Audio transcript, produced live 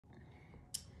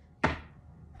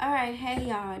Alright, hey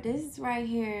y'all. This right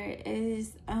here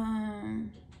is I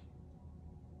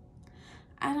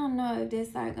don't know if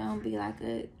this like gonna be like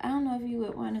I don't know if you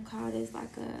would want to call this like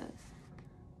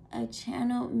a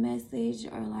channel message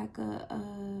or like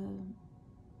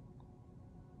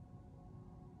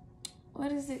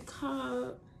what is it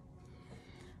called?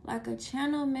 Like a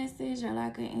channel message or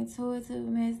like an intuitive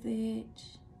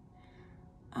message.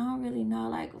 I don't really know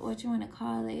like what you want to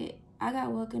call it. I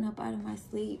got woken up out of my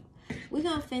sleep. We're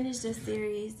gonna finish the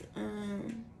series.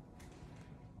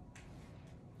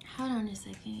 Hold on a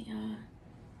second, y'all.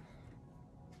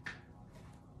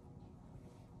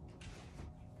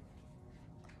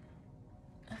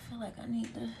 I feel like I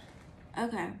need to.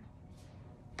 Okay.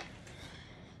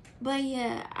 But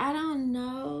yeah, I don't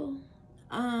know.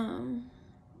 I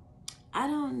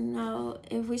don't know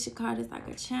if we should call this like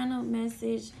a channel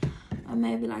message or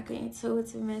maybe like an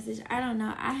intuitive message. I don't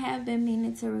know. I have been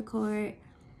meaning to record.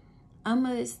 I'm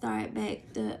gonna start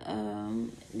back the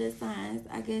signs,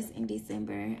 I guess, in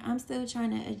December. I'm still trying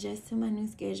to adjust to my new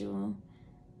schedule.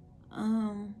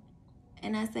 And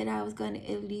I said I was gonna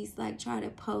at least like try to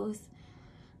post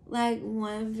like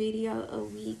one video a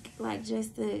week, like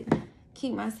just to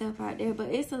keep myself out there. But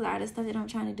it's a lot of stuff that I'm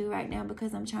trying to do right now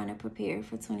because I'm trying to prepare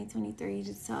for 2023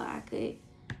 just so I could,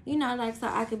 you know, like so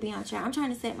I could be on track. I'm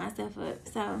trying to set myself up.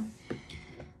 So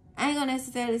I ain't gonna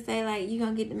necessarily say like you're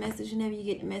gonna get the message whenever you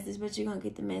get the message, but you're gonna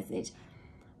get the message.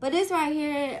 But this right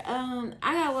here, I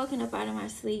got woken up out of my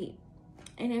sleep.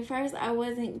 And at first I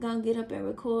wasn't gonna get up and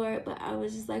record, but I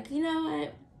was just like, you know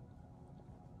what?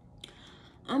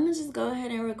 I'm gonna just go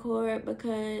ahead and record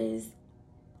because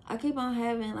I keep on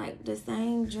having like the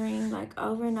same dream like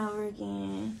over and over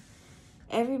again.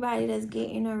 Everybody that's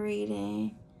getting a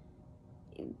reading,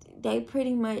 they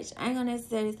pretty much, I ain't gonna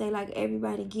necessarily say like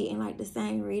everybody getting like the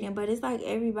same reading, but it's like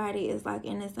everybody is like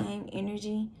in the same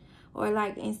energy or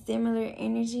like in similar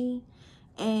energy.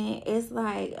 And it's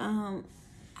like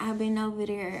I've been over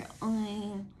there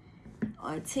on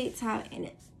TikTok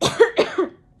and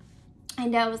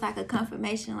and that was like a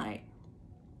confirmation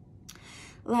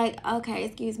like okay,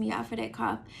 excuse me y'all for that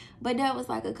cough, but that was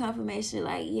like a confirmation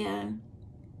like, yeah,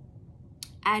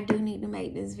 I do need to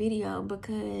make this video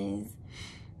because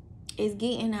it's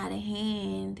getting out of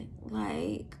hand.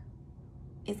 Like,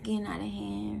 it's getting out of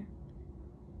hand.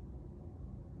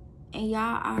 And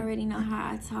y'all already know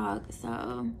how I talk,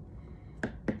 so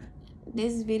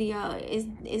this video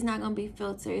is not gonna be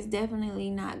filtered. It's definitely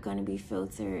not gonna be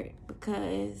filtered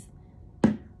because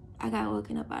I got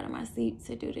woken up out of my sleep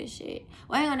to do this shit.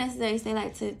 Well, I ain't gonna necessarily say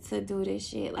like to do this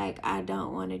shit. Like, I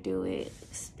don't want to do it.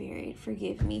 Spirit,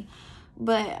 forgive me.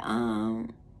 But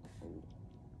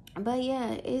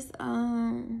yeah, it's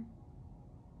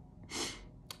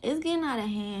getting out of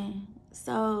hand.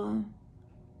 So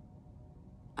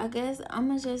I guess I'm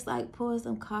gonna just like pull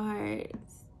some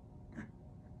cards.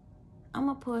 I'm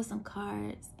gonna pull some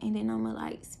cards and then I'm gonna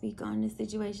like speak on the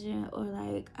situation, or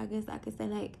like I guess I could say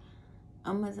like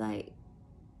I'm gonna like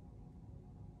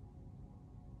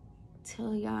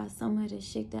tell y'all some of the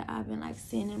shit that I've been like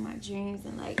seeing in my dreams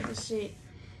and like the shit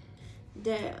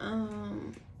that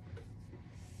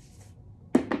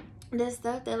the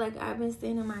stuff that like I've been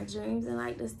seeing in my dreams and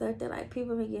like the stuff that like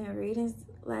people been getting readings,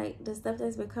 like the stuff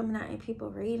that's been coming out in people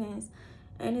readings.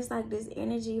 And it's like this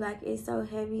energy, like it's so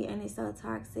heavy and it's so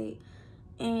toxic.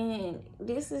 And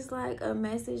this is like a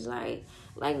message, like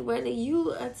whether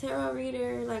you a tarot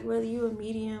reader, like whether you a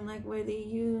medium, like whether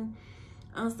you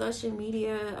on social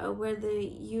media, or whether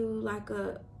you like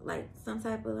some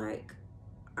type of like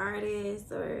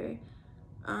artist or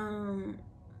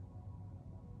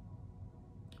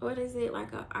what is it,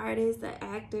 like an artist, an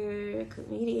actor, a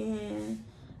comedian,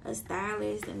 a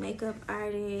stylist, a makeup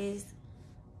artist,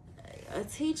 a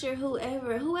teacher,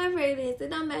 whoever it is, it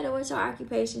don't matter what your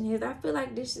occupation is. I feel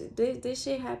like this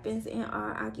shit happens in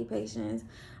all occupations.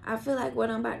 I feel like what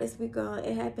I'm about to speak on,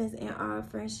 it happens in all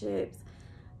friendships.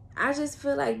 I just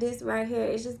feel like this right here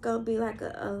is just gonna be like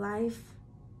a life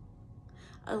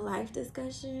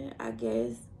discussion, I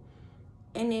guess.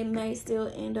 And it may still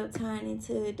end up tying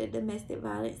into the domestic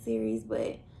violence series,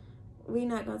 but we're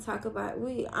not gonna talk about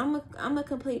I'm gonna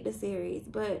complete the series,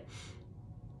 but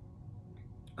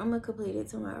I'm gonna complete it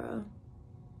tomorrow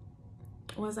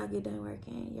once I get done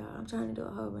working, y'all. I'm trying to do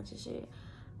a whole bunch of shit,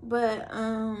 but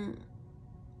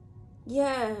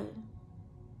yeah,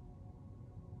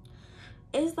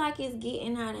 it's like it's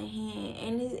getting out of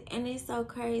hand, and it's so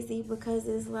crazy because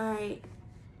it's like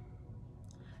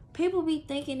people be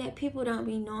thinking that people don't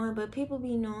be knowing, but people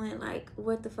be knowing like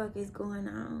what the fuck is going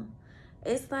on.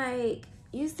 It's like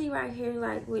you see right here,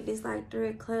 like with this like 3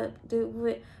 of cups,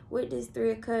 with this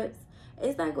 3 of cups,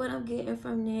 it's like what I'm getting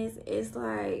from this is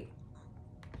like,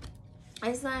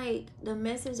 it's like the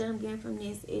message that I'm getting from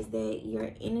this is that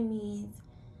your enemies,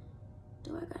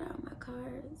 do I got all my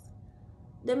cards?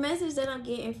 The message that I'm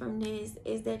getting from this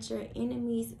is that your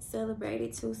enemies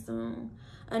celebrated too soon.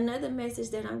 Another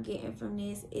message that I'm getting from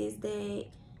this is that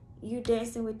you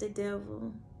dancing with the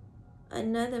devil.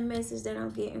 Another message that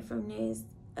I'm getting from this,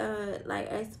 like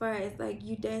as far as like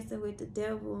you dancing with the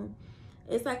devil,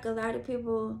 it's like a lot of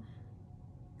people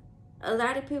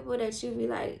that you be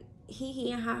like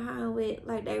he and ha with,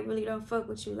 like they really don't fuck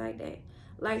with you like that.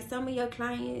 Like some of your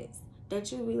clients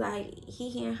that you be like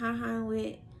he and ha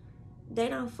with, they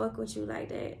don't fuck with you like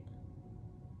that.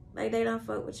 Like they don't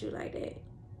fuck with you like that.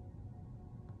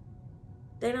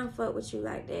 They don't fuck with you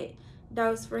like that.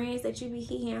 Those friends that you be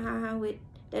he and ha with,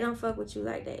 they don't fuck with you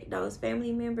like that. Those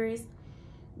family members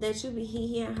that you be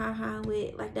he and ha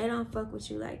with, like they don't fuck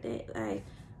with you like that. Like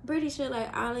pretty sure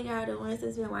like all of y'all, the ones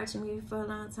that's been watching me for a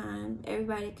long time,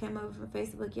 everybody that came over from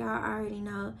Facebook, y'all already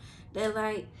know that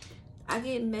like I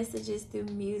get messages through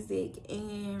music,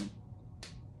 and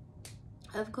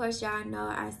of course y'all know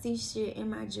I see shit in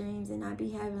my dreams, and I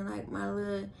be having like my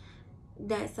little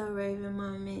That's So Raven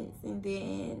moments, and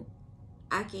then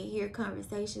I can hear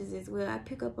conversations as well. I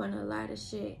pick up on a lot of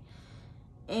shit,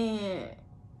 and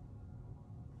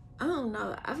I don't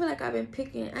know, I feel like I've been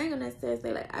picking, I ain't gonna necessarily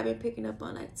say like I've been picking up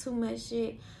on like too much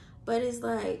shit, but it's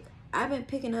like I've been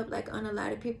picking up like on a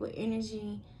lot of people's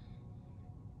energy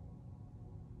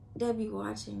that be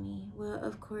watching me. Well,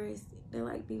 of course they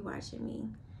like be watching me,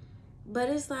 but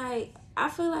it's like I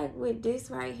feel like with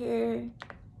this right here,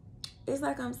 it's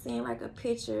like I'm seeing like a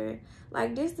picture.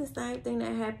 Like this the same thing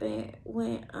that happened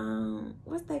when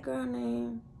what's that girl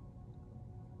name?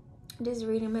 This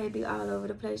reading may be all over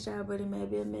the place, y'all, but it may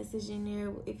be a message in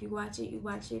there. If you watch it, you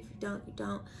watch it. If you don't, you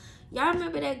don't. Y'all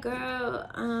remember that girl,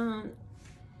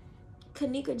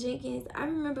 Kanika Jenkins? I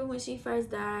remember when she first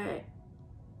died.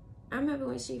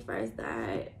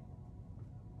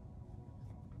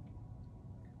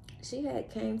 She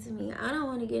had came to me. I don't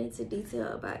want to get into detail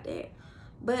about that,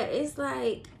 but it's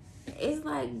like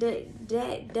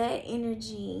that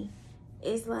energy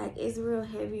is like, it's real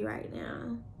heavy right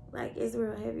now. Like it's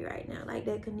real heavy right now. Like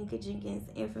that Kanika Jenkins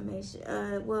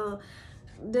information. Well,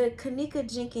 the Kanika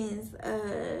Jenkins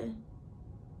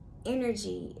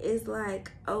energy is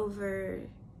like over.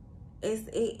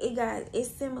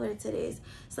 It's similar to this.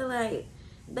 So like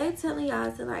they telling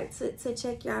y'all to like to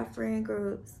check y'all friend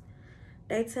groups.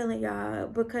 They telling y'all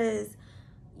because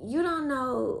you don't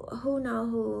know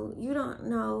who. You don't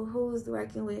know who's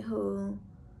working with who.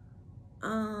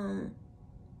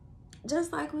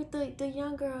 Just like with the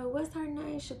young girl, what's her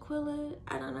name? Shaquilla?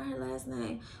 I don't know her last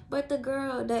name. But the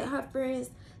girl that her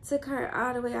friends took her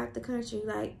all the way out the country,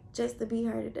 like, just to beat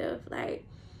her to death. Like,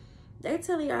 they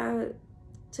telling y'all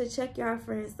to check y'all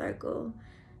friend circle.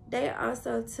 They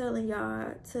also telling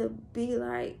y'all to be,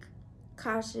 like,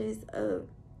 cautious of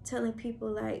telling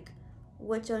people, like,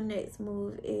 what your next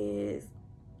move is.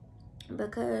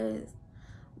 Because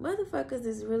motherfuckers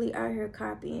is really out here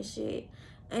copying shit.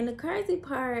 And the crazy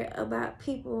part about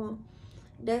people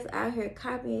that's out here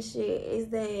copying shit is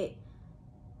that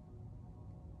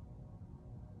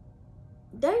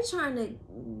they trying to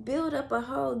build up a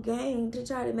whole gang to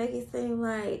try to make it seem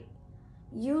like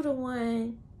you the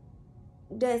one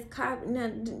that's copying.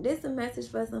 Now, this is a message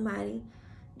for somebody.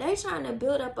 They trying to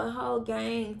build up a whole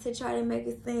gang to try to make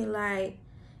it seem like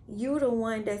you the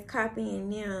one that's copying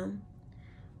them,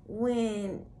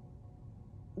 when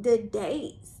the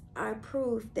dates are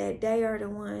proof that they are the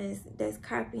ones that's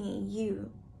copying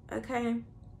you, okay?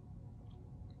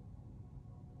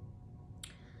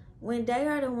 When they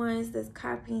are the ones that's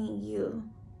copying you.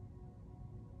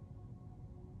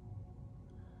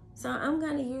 So I'm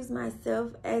going to use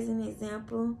myself as an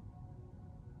example,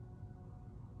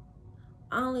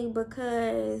 only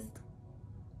because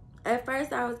at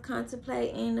first I was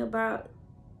contemplating about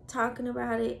talking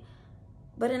about it,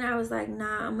 but then I was like,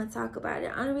 nah, I'm going to talk about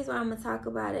it. The only reason why I'm going to talk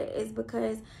about it is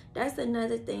because that's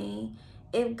another thing.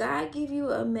 If God give you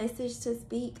a message to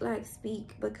speak, like,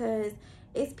 speak. Because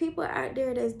it's people out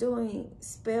there that's doing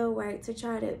spell work to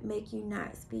try to make you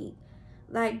not speak.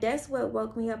 Like, that's what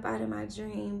woke me up out of my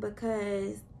dream.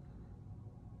 Because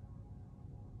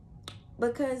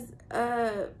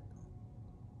I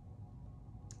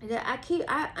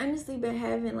honestly been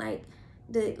having, like,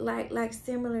 like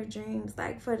similar dreams,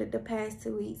 like, for the past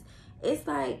 2 weeks. It's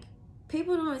like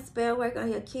people doing spell work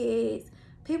on your kids,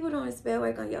 people doing spell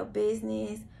work on your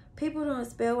business, people doing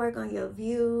spell work on your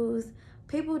views,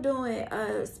 people doing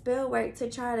spell work to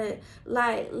try to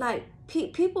like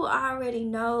people already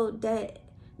know that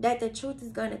that the truth is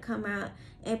going to come out.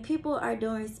 And people are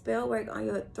doing spell work on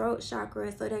your throat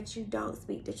chakra so that you don't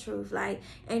speak the truth. Like,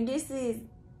 and this is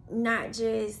not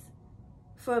just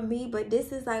for me, but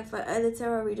this is like for other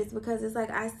tarot readers, because it's like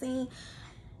I seen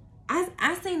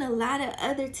a lot of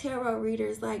other tarot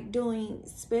readers like doing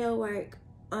spell work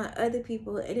on other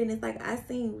people, and then it's like I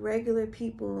seen regular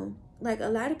people, like a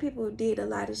lot of people did a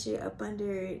lot of shit up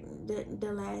under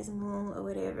the last moon or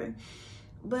whatever,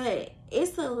 but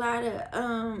it's a lot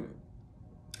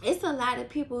of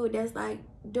people that's like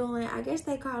doing, I guess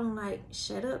they call them like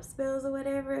shut up spells or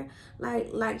whatever,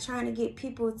 like trying to get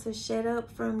people to shut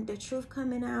up from the truth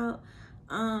coming out.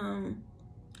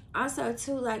 Also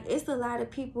too, like it's a lot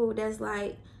of people that's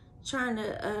like trying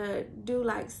to do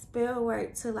like spell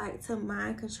work to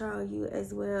mind control you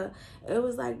as well. It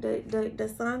was like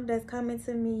the song that's coming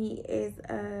to me is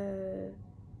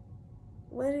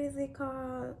what is it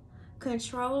called?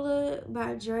 Controller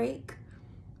by Drake.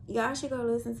 Y'all should go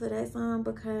listen to that song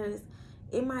because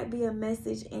it might be a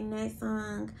message in that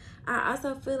song. I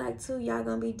also feel like too, y'all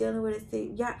gonna be dealing with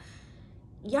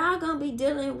y'all gonna be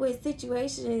dealing with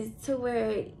situations to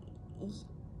where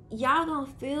y'all gonna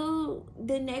feel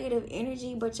the negative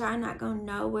energy, but y'all not gonna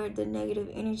know where the negative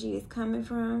energy is coming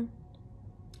from.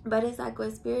 But it's like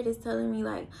what Spirit is telling me,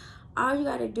 like all you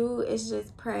gotta do is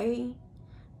just pray,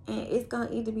 and it's gonna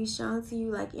either be shown to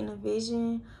you like in a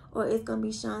vision, or it's gonna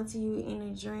be shown to you in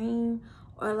a dream,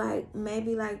 or like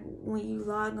maybe like when you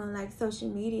log on like social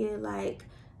media, like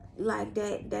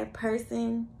that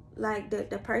person, like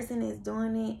the person is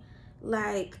doing it,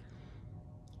 like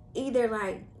either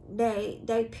like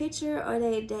they picture or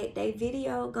they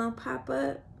video gonna pop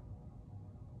up.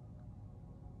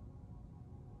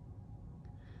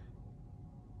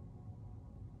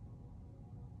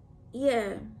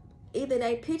 Yeah, either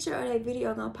they picture or they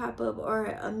video gonna pop up, or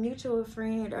a mutual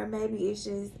friend, or maybe it's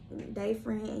just they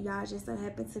friend and y'all just so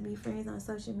happen to be friends on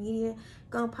social media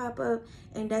gonna pop up,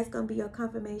 and that's gonna be your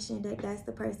confirmation that that's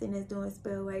the person that's doing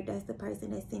spell work, that's the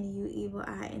person that's sending you evil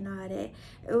eye and all that.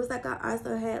 It was like I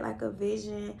also had like a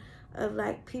vision of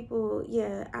like people,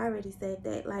 yeah, I already said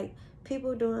that, like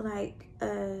people doing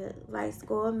like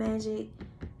skull magic.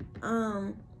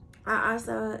 I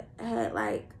also had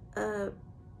like a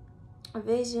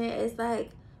vision. It's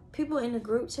like people in the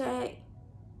group chat.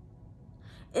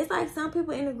 It's like some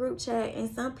people in the group chat, and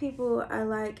some people are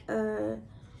like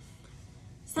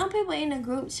some people in the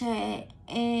group chat,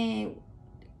 and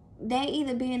they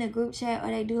either be in a group chat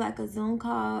or they do like a Zoom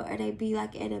call, or they be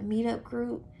like at a meetup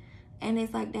group, and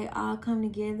it's like they all come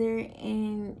together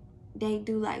and they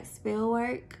do like spell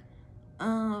work.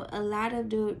 A lot of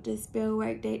the spell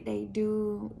work that they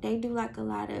do like a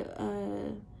lot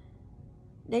of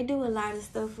they do a lot of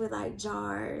stuff with like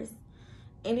jars.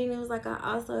 And then it was like I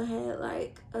also had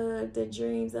like the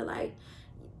dreams of like,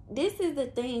 this is the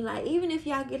thing, like even if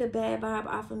y'all get a bad vibe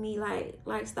off of me,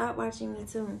 like stop watching me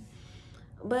too.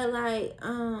 But like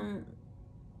I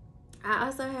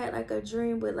also had like a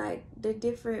dream with like the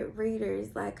different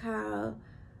readers, like how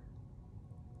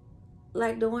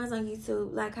like the ones on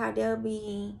YouTube, like how they'll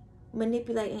be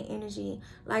manipulating energy.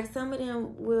 Like some of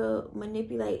them will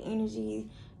manipulate energy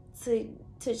to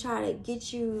try to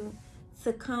get you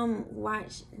to come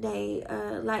watch they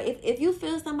like if you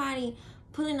feel somebody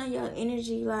pulling on your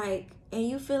energy, like, and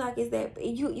you feel like it's that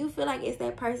you feel like it's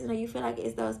that person, or you feel like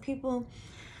it's those people,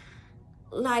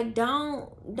 like don't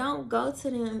go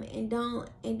to them and don't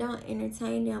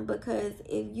entertain them. Because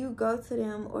if you go to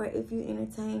them or if you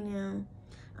entertain them,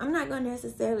 I'm not gonna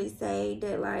necessarily say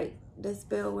that like the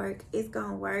spell work is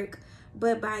gonna work,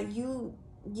 but by you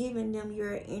giving them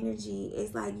your energy,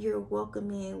 it's like you're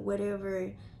welcoming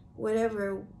whatever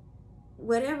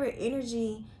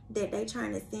energy that they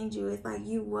trying to send you. It's like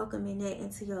you welcoming that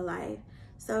into your life.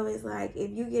 So it's like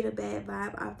if you get a bad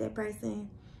vibe off that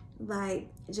person, like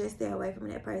just stay away from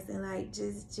that person. Like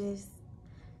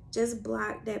just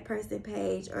block that person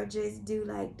page, or just do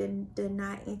like the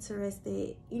not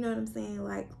interested, you know what I'm saying?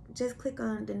 Like just click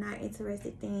on the not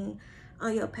interested thing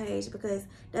on your page, because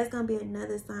that's gonna be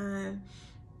another sign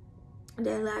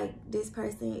that like this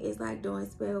person is like doing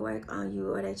spell work on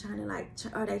you, or they trying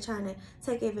to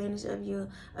take advantage of you.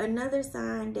 Another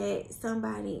sign that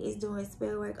somebody is doing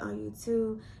spell work on you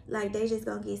too, like they just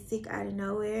gonna get sick out of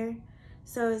nowhere.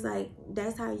 So it's like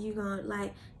that's how you gonna,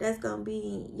 like, that's gonna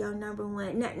be your number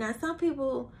one. Now some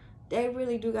people, they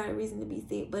really do got a reason to be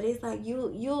sick, but it's like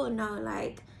you'll know,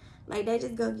 like they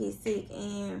just gonna get sick,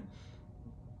 and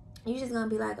you just gonna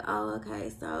be like, oh,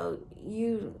 okay, so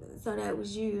that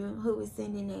was you who was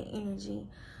sending that energy.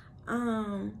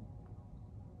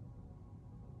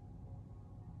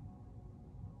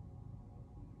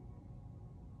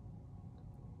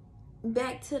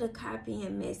 back to the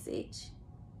copying message.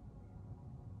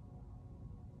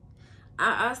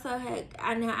 I also had,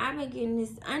 I've been getting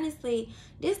this, honestly,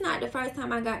 this not the first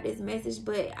time I got this message,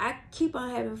 but I keep on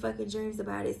having fucking dreams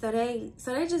about it. So they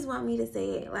just want me to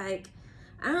say it. Like,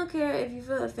 I don't care if you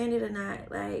feel offended or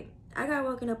not. Like, I got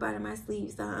woken up out of my sleep,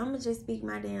 so I'm gonna just speak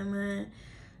my damn mind.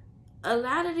 A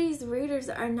lot of these readers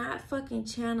are not fucking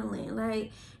channeling.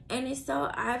 Like, and it's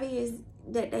so obvious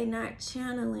that they not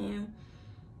channeling.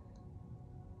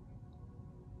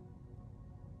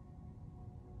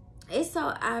 It's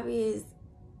so obvious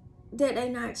that they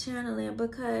not channeling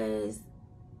because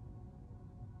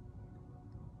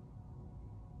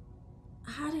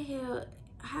how the hell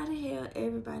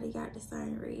everybody got the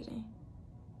same reading?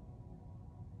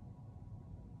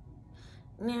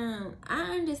 Now,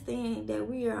 I understand that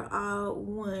we are all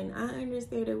one. I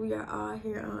understand that we are all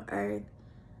here on earth.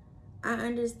 I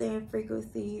understand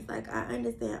frequencies. Like, I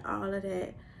understand all of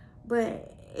that.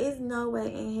 But it's no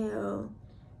way in hell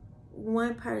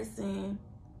one person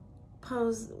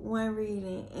posts one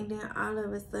reading and then all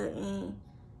of a sudden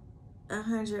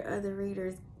 100 other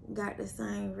readers got the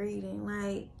same reading.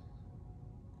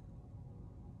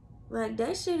 Like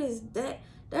that shit is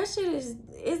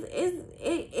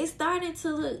it's starting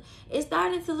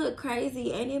to look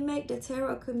crazy, and it make the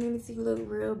tarot community look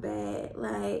real bad.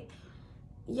 Like,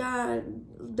 y'all,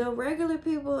 the regular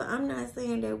people, I'm not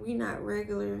saying that we not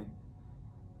regular,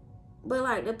 but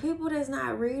like the people that's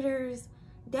not readers,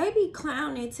 they be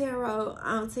clowning tarot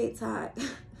on TikTok.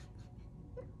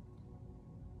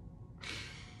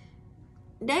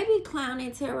 They be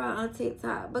clowning tarot on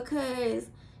TikTok because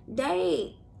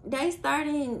they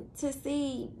starting to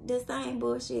see the same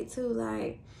bullshit too.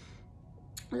 Like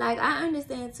I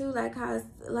understand too, like how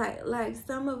like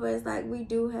some of us, like we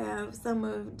do have some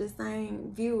of the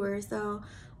same viewers, so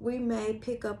we may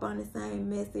pick up on the same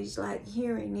message like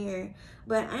here and there,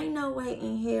 but ain't no way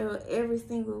in hell every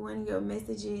single one of your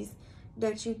messages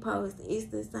that you post is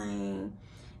the same.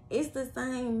 It's the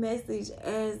same message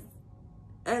as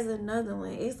another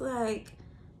one. It's like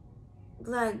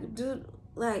do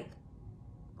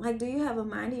do you have a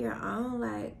mind of your own?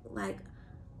 Like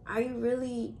are you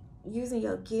really using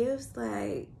your gifts?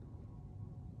 Like,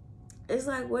 it's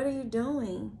like, what are you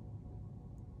doing?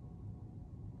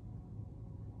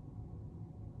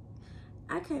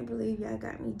 I can't believe y'all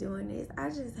got me doing this. I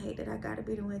just hate that I gotta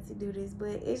be the one to do this, but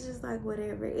it's just like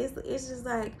whatever. It's just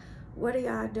like, what are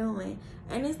y'all doing?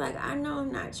 And it's like, I know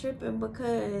I'm not tripping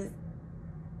because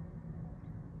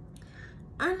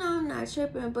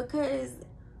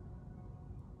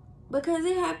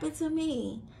it happened to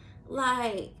me.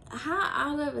 Like, how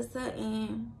all of a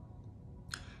sudden,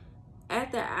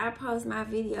 after I post my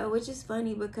video, which is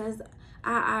funny because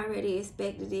I already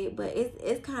expected it, but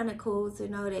it's kind of cool to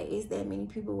know that it's that many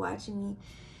people watching me.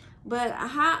 But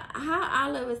how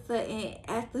all of a sudden,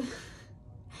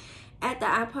 after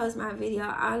I post my video,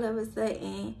 all of a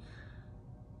sudden,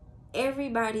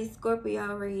 everybody's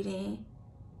Scorpio reading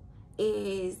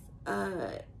is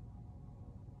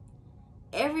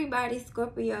everybody's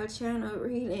Scorpio channel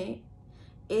reading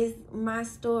is my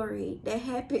story that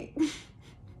happened.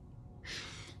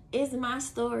 It's my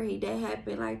story that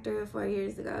happened like 3 or 4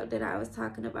 years ago that I was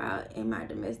talking about in my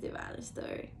domestic violence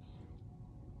story.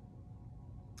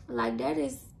 Like,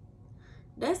 that's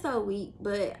so weak,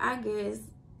 but I guess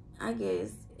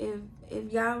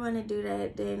if y'all want to do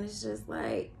that, then it's just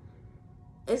like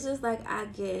I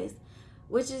guess,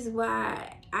 which is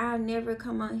why I'll never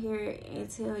come on here and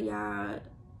tell y'all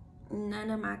none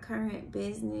of my current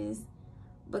business,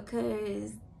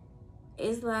 because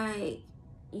it's like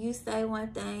you say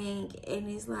one thing and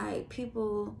it's like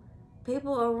people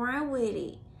will run with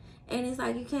it, and it's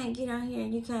like you can't get on here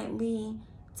and you can't be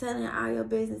telling all your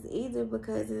business either,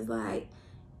 because it's like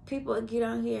people get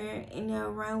on here and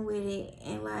they'll run with it,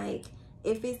 and like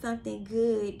if it's something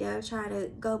good, they'll try to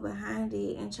go behind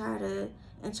it and try to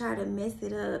mess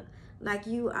it up. Like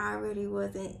you already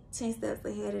wasn't 10 steps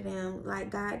ahead of them. Like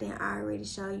God didn't already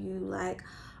show you, like,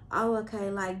 oh,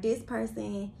 okay, like this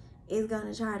person is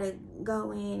gonna try to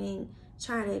go in and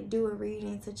try to do a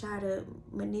reading to try to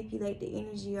manipulate the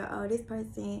energy, or oh, this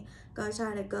person gonna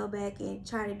try to go back and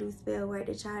try to do spell work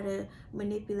to try to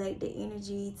manipulate the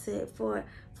energy for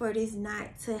this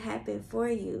not to happen for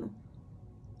you.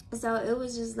 So it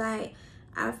was just like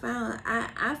I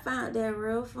found that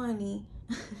real funny.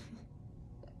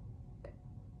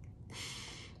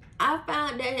 I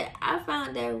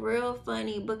found that real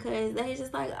funny because they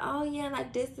just like, oh yeah,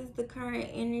 like this is the current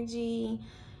energy,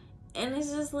 and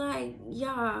it's just like,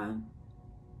 y'all,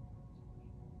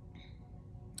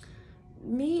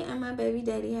 me and my baby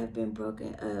daddy have been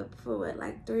broken up for what,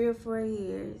 like 3 or 4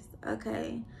 years.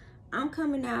 Okay, I'm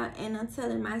coming out and I'm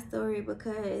telling my story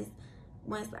because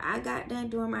once I got done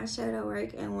doing my shadow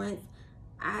work and once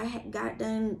I got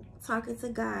done talking to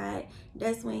God,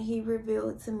 that's when he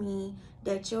revealed to me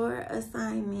that your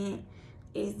assignment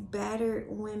is battered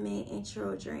women and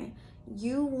children.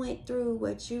 You went through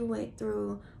what you went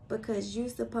through because you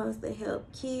supposed to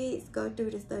help kids go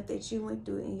through the stuff that you went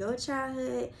through in your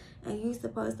childhood, and you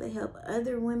supposed to help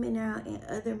other women out and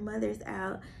other mothers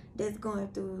out that's going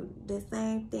through the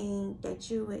same thing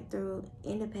that you went through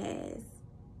in the past.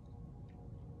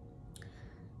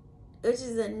 Which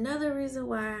is another reason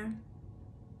why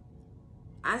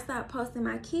I stopped posting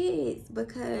my kids,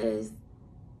 because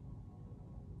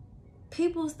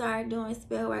people started doing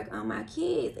spell work on my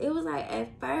kids. It was like at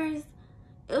first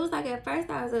I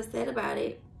was upset about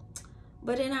it,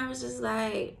 but then I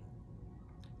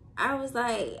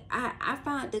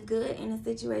found the good in the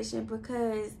situation,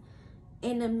 because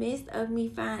in the midst of me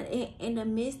finding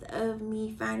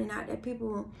out that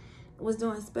people was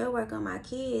doing spell work on my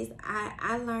kids,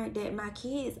 I learned that my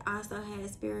kids also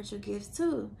had spiritual gifts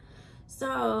too.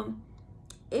 So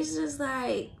it's just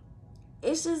like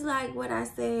what I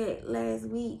said last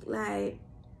week, like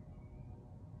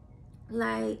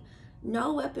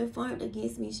no weapon formed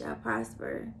against me shall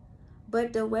prosper,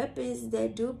 but the weapons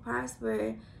that do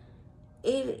prosper,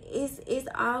 it's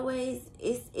always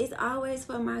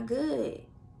for my good,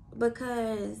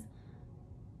 because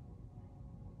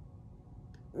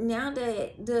now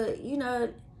that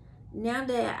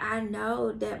I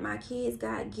know that my kids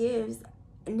got gifts,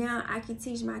 now I can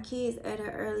teach my kids at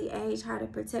an early age how to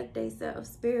protect themselves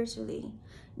spiritually.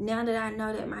 Now that I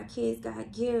know that my kids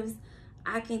got gifts,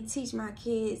 I can teach my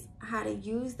kids how to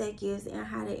use their gifts and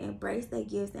how to embrace their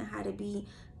gifts and how to be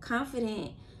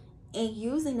confident in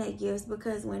using their gifts.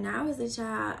 Because when I was a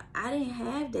child, I didn't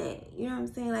have that. You know what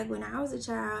I'm saying? Like when I was a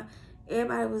child,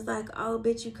 everybody was like, oh,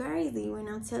 bitch, you crazy. When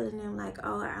I'm telling them like,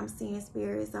 oh, I'm seeing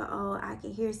spirits, or oh, I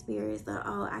can hear spirits, or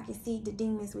oh, I can see the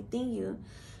demons within you.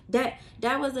 That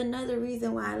was another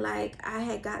reason why, like, I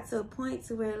had got to a point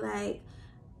to where, like,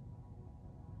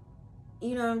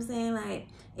 you know what I'm saying? Like,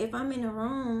 if I'm in a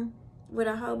room with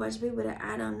a whole bunch of people that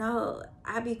I don't know,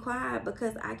 I be quiet,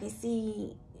 because I can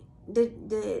see the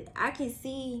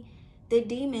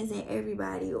demons in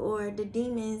everybody, or the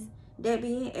demons that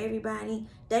be in everybody.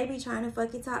 They be trying to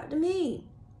fucking talk to me.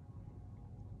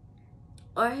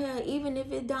 Or hell, even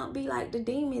if it don't be like the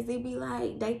demons, it be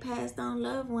like they passed on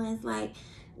loved ones. Like,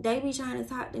 they be trying to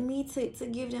talk to me to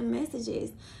give them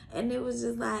messages. And it was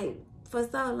just like, for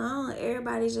so long,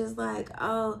 everybody's just like,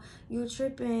 oh, you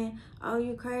tripping, oh,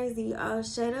 you crazy, oh,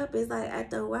 shut up. It's like,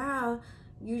 after a while,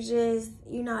 you just,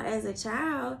 as a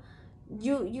child,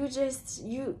 you just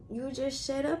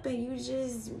shut up, and you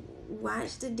just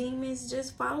watch the demons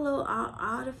just follow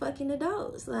all the fucking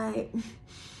adults. Like,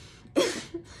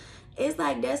 it's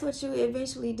like that's what you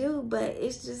eventually do. But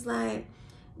it's just like,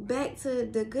 back to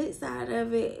the good side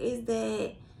of it is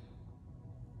that,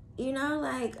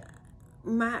 like,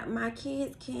 my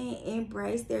kids can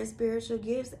embrace their spiritual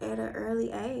gifts at an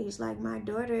early age. Like, my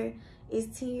daughter is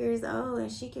 10 years old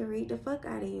and she can read the fuck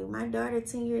out of you. My daughter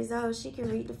 10 years old, she can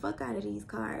read the fuck out of these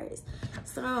cards.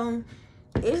 So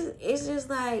it's just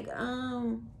like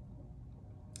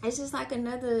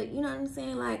another, you know what I'm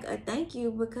saying, like a thank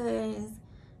you, because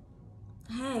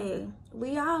hey,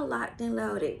 we all locked and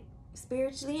loaded,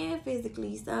 spiritually and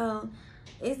physically, so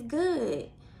it's good.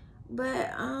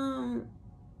 But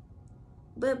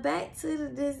back to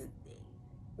this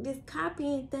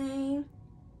copying thing.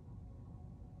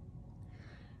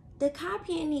 The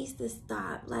copying needs to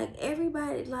stop. Like,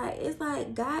 everybody, like, it's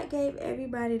like God gave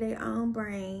everybody their own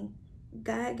brain.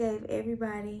 God gave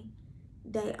everybody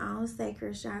their own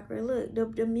sacred chakra.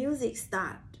 Look, the music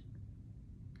stopped.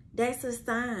 That's a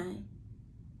sign.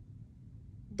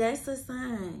 That's a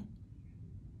sign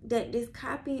that this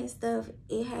copying stuff,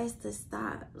 it has to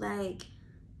stop. Like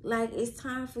it's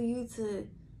time for you to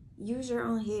use your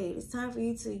own head. It's time for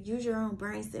you to use your own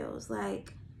brain cells.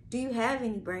 Like, do you have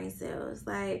any brain cells?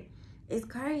 Like, it's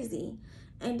crazy.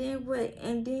 And then what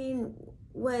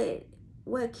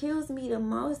kills me the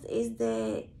most is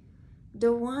that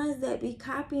the ones that be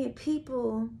copying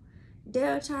people,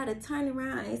 they'll try to turn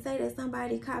around and say that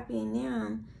somebody copying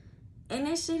them. And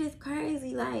that shit is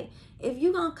crazy. Like, if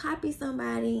you gonna copy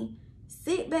somebody,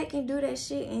 sit back and do that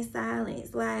shit in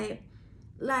silence. Like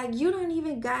you don't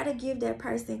even gotta give that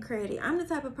person credit. I'm the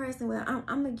type of person where I'm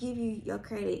gonna give you your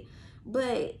credit.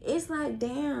 But it's like,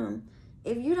 damn,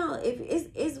 if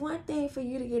it's one thing for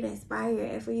you to get inspired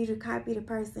and for you to copy the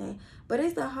person, but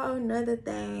it's a whole nother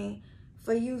thing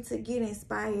for you to get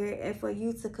inspired and for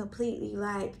you to completely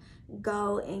like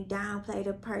go and downplay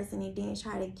the person and then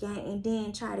try to gain and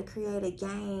then try to create a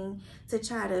game to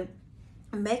try to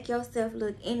make yourself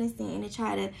look innocent and to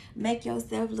try to make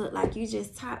yourself look like you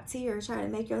just top tier, try to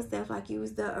make yourself like you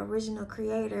was the original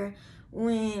creator,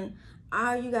 when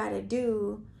all you gotta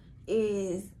do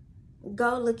is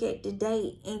go look at the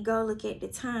date and go look at the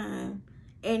time,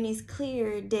 and it's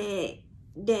clear that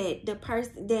the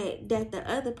person that the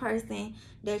other person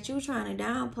that you trying to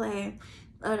downplay,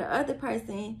 or the other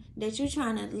person that you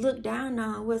trying to look down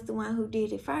on, was the one who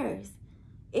did it first.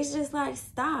 It's just like,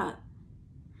 stop.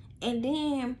 And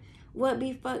then what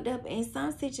be fucked up in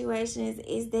some situations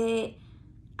is that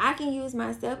I can use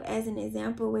myself as an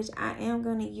example, which I am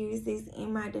going to use this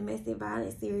in my domestic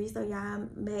violence series, so y'all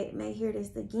may hear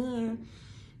this again.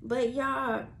 But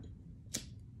y'all,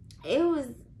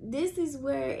 this is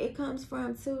where it comes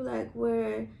from too, like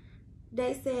where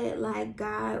they said like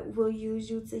God will use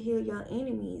you to heal your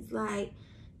enemies. Like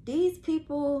these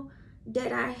people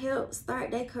that I helped start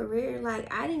their career,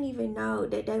 like I didn't even know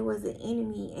that they was an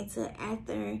enemy until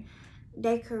after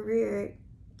their career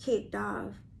kicked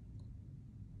off.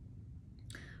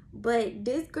 But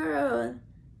this girl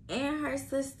and her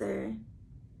sister,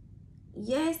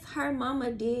 yes, her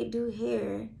mama did do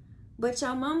hair, but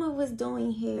your mama was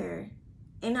doing hair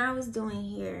and I was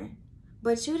doing hair,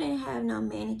 but you didn't have no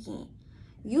mannequin.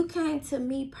 You came to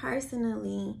me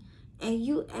personally and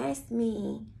you asked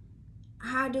me,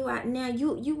 how do I, now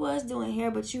you was doing hair,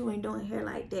 but you weren't doing hair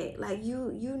like that. Like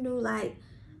you knew like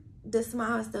the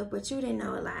small stuff, but you didn't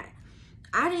know a lot.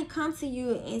 I didn't come to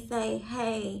you and say,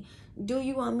 hey, do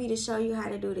you want me to show you how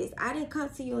to do this? I didn't come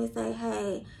to you and say,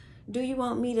 hey, do you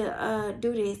want me to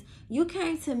do this? You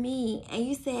came to me and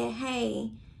you said,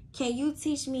 hey, can you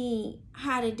teach me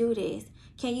how to do this?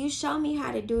 Can you show me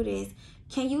how to do this?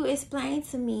 Can you explain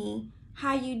to me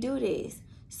how you do this?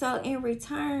 So in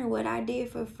return, what I did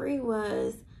for free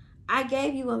was I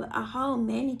gave you a whole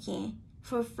mannequin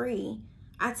for free.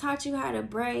 I taught you how to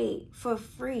braid for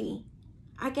free.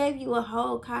 I gave you a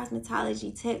whole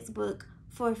cosmetology textbook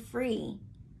for free.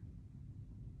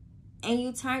 And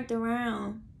you turned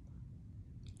around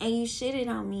and you shitted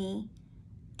on me.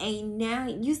 And now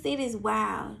you see this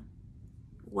wild.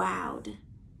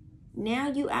 Now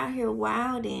you out here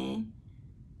wilding.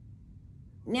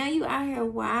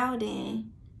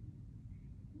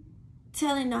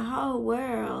 Telling the whole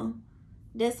world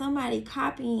that somebody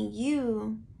copying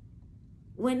you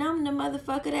when I'm the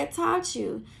motherfucker that taught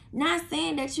you. Not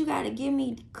saying that you gotta give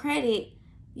me credit.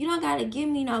 You don't gotta give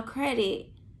me no credit.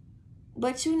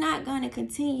 But you're not gonna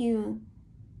continue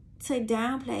to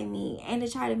downplay me and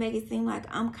to try to make it seem like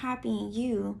I'm copying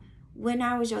you when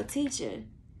I was your teacher.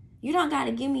 You don't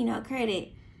gotta give me no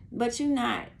credit, but you're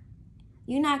not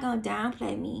gonna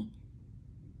downplay me.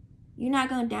 You're not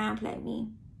gonna downplay me.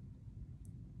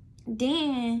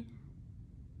 Then,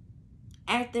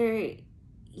 after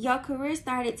your career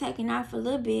started taking off a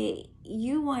little bit,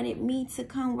 you wanted me to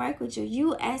come work with you.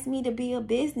 You asked me to be a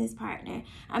business partner.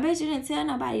 I bet you didn't tell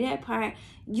nobody that part.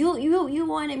 You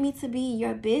wanted me to be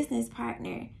your business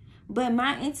partner. But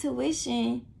my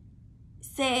intuition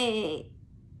said,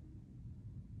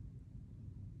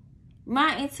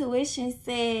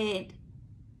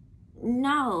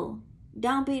 no,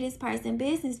 don't be this person's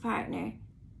business partner.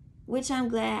 Which I'm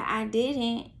glad I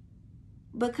didn't,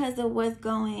 because of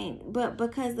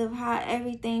because of how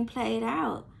everything played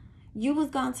out. You was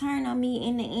gonna turn on me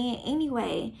in the end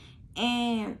anyway.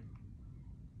 And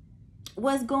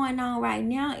what's going on right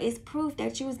now is proof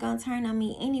that you was gonna turn on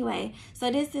me anyway.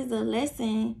 So this is a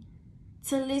lesson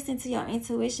to listen to your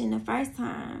intuition the first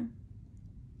time.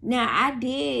 Now I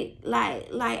did like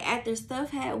after stuff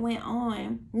had went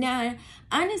on. Now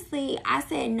honestly, I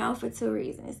said no for two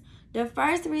reasons. The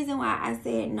first reason why I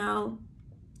said no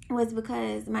was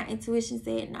because my intuition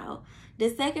said no. The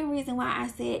second reason why I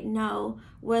said no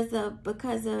was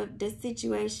because of the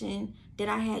situation that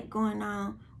I had going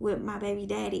on with my baby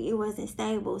daddy. It wasn't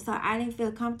stable. So I didn't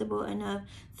feel comfortable enough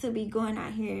to be going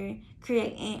out here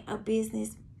creating a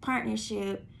business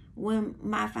partnership when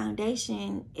my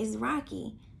foundation is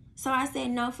rocky. So I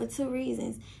said no for two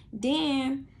reasons.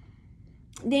 Then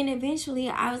eventually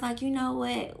I was like, you know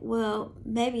what? Well,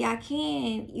 maybe I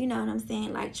can, you know what I'm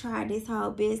saying? Like try this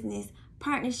whole business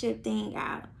partnership thing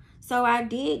out. So I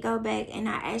did go back and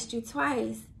I asked you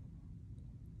twice.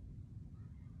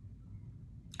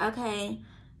 Okay,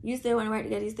 you still want to work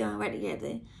together? You still want to work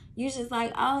together? You just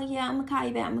like, oh yeah, I'm going to call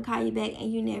you back. I'm going to call you back.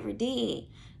 And you never did.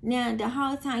 Now, the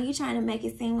whole time you trying to make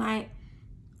it seem like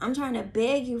I'm trying to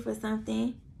beg you for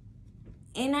something.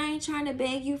 And I ain't trying to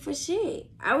beg you for shit.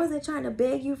 I wasn't trying to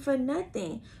beg you for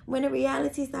nothing. When the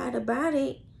reality side about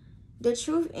it, the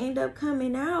truth end up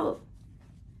coming out.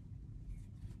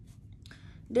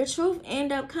 The truth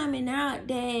end up coming out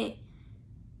that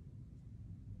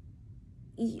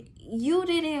you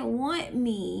didn't want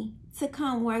me to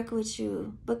come work with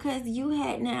you because you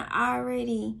had now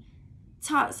already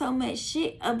talked so much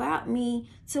shit about me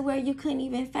to where you couldn't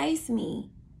even face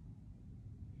me.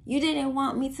 You didn't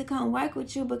want me to come work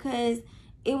with you because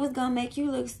it was going to make you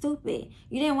look stupid.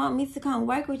 You didn't want me to come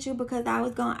work with you because I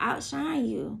was going to outshine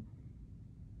you.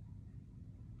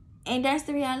 And that's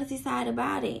the reality side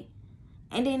about it.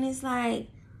 And then it's like,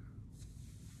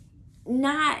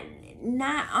 not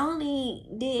only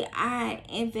did I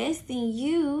invest in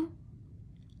you,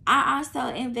 I also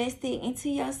invested into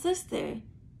your sister.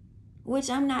 Which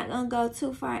I'm not going to go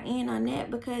too far in on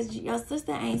that because your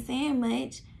sister ain't saying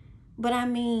much. But I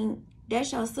mean,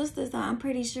 that's your sister, so I'm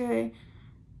pretty sure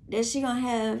that she gonna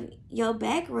have your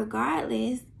back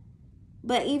regardless.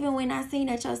 But even when I seen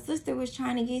that your sister was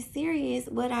trying to get serious,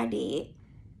 what I did,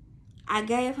 I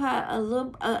gave her a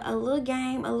little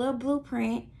game, a little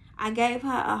blueprint. I gave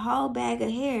her a whole bag of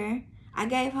hair. I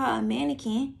gave her a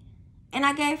mannequin. And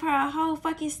I gave her a whole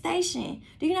fucking station.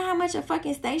 Do you know how much a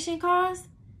fucking station costs?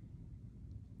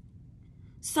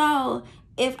 So,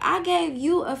 if I gave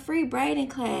you a free braiding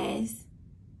class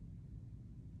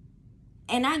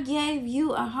and I gave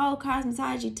you a whole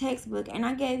cosmetology textbook and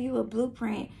I gave you a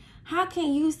blueprint, how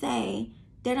can you say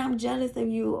that I'm jealous of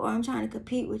you or I'm trying to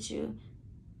compete with you?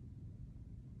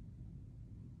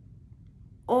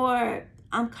 Or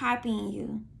I'm copying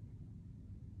you?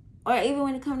 Or even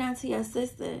when it comes down to your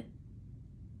sister,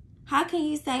 how can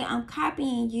you say I'm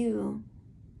copying you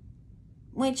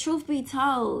when truth be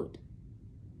told,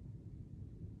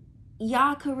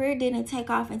 y'all career didn't take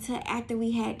off until after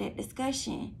we had that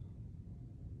discussion?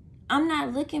 I'm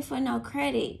not looking for no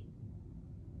credit.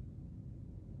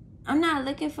 I'm not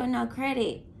looking for no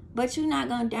credit, but you're not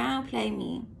going to downplay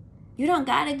me. You don't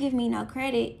got to give me no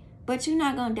credit, but you're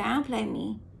not going to downplay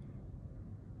me.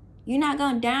 You're not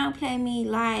going to downplay me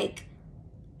like,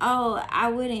 oh, I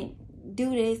wouldn't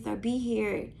do this or be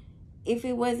here if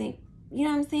it wasn't, you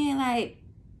know what I'm saying? Like,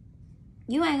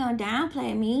 you ain't going to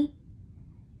downplay me.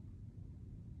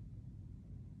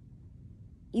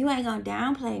 You ain't gonna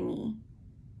downplay me.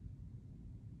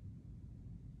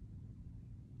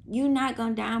 You not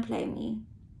gonna downplay me.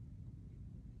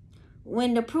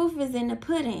 When the proof is in the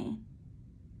pudding.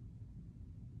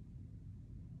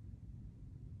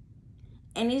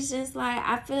 And it's just like,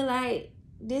 I feel like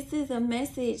this is a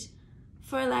message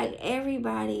for like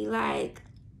everybody. Like,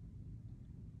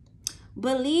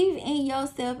 believe in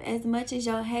yourself as much as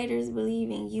your haters believe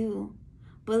in you.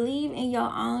 Believe in your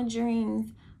own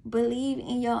dreams. Believe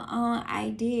in your own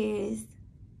ideas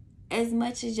as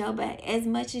much as your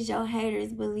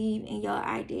haters believe in your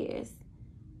ideas.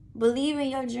 Believe in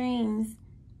your dreams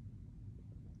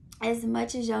as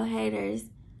much as your haters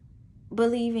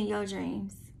believe in your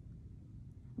dreams.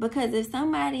 Because if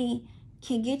somebody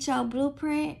can get your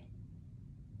blueprint,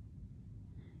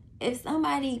 if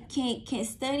somebody can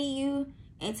study you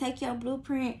and take your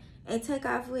blueprint and take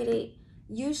off with it,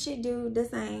 you should do the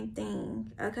same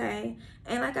thing, okay?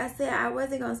 And like I said, I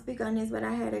wasn't going to speak on this, but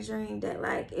I had a dream that,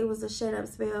 like, it was a shut up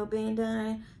spell being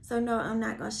done. So, no, I'm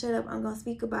not going to shut up. I'm going to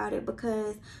speak about it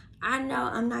because I know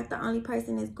I'm not the only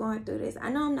person that's going through this. I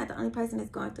know I'm not the only person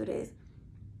that's going through this.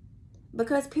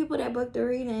 Because people that book the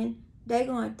reading, they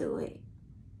going through it.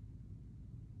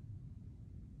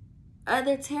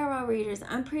 Other tarot readers,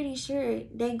 I'm pretty sure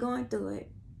they going through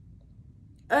it.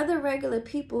 Other regular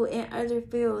people in other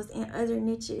fields, in other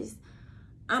niches,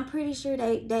 I'm pretty sure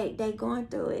they going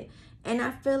through it. And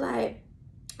I feel like,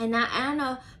 and I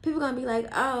know people gonna be like,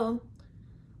 oh,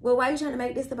 well, why are you trying to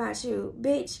make this about you?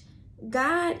 Bitch,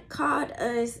 God called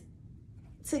us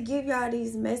to give y'all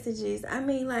these messages. I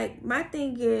mean, like, my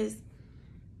thing is,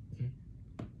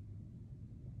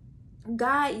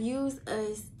 God used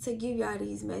us to give y'all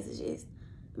these messages.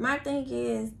 My thing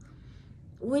is,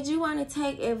 would you want to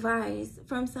take advice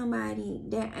from somebody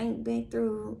that ain't been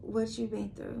through what you've been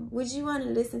through? Would you want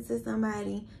to listen to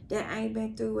somebody that ain't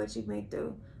been through what you've been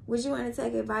through? Would you want to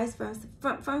take advice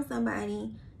from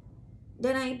somebody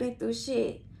that ain't been through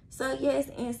shit? So yes,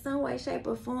 in some way, shape,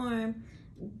 or form,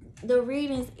 the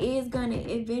readings is going to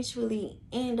eventually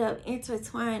end up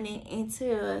intertwining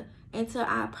into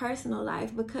our personal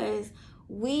life because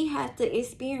we have to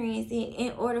experience it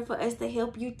in order for us to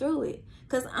help you through it.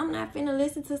 Because I'm not finna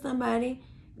listen to somebody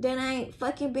that ain't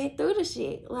fucking been through the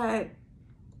shit. Like,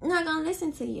 I'm not gonna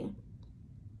listen to you.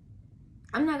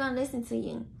 I'm not gonna listen to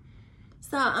you.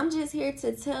 So I'm just here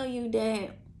to tell you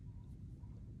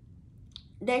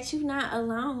that you're not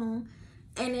alone.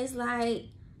 And it's like,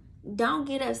 don't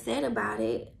get upset about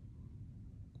it.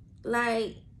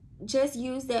 Like, just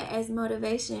use that as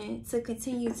motivation to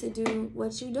continue to do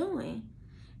what you're doing.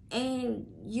 And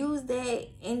use that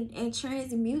and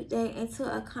transmute that into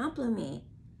a compliment.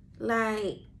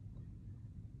 Like,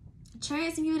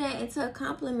 transmute that into a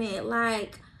compliment.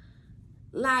 Like,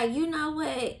 you know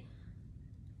what?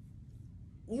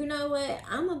 You know what?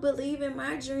 I'ma believe in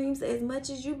my dreams as much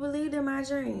as you believed in my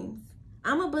dreams.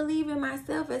 I'ma believe in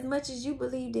myself as much as you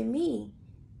believed in me.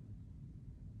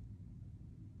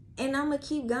 And I'ma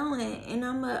keep going. And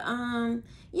I'ma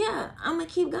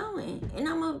keep going. And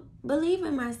I'ma believe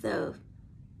in myself.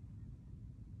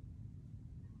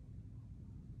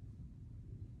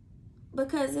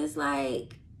 Because it's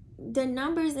like the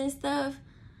numbers and stuff,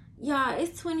 y'all,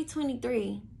 it's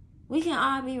 2023. We can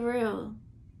all be real.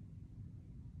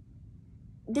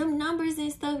 Them numbers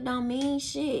and stuff don't mean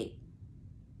shit.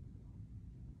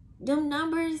 Them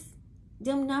numbers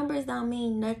don't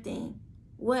mean nothing.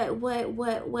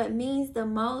 What means the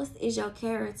most is your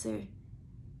character.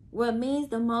 What means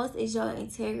the most is your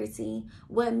integrity.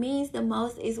 What means the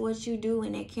most is what you do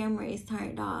when that camera is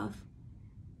turned off.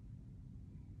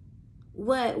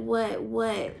 What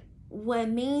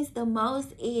means the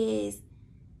most is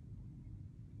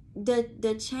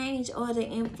the change or the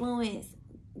influence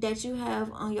that you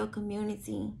have on your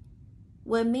community.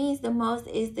 What means the most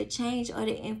is the change or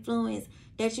the influence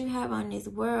that you have on this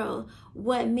world.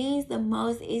 What means the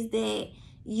most is that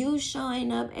you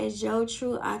showing up as your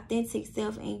true, authentic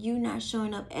self and you not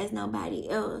showing up as nobody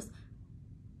else.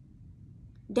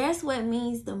 That's what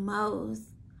means the most.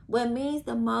 What means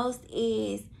the most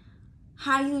is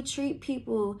how you treat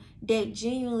people that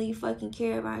genuinely fucking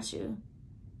care about you.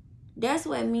 That's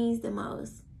what means the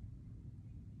most.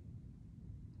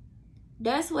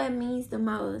 That's what means the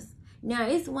most. Now,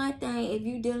 it's one thing if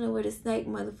you dealing with a snake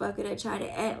motherfucker that try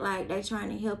to act like they trying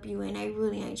to help you and they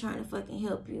really ain't trying to fucking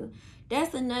help you.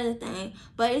 That's another thing.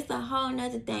 But it's a whole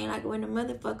nother thing. Like when a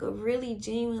motherfucker really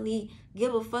genuinely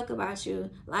give a fuck about you.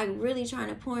 Like really trying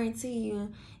to pour into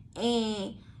you.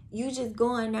 And you just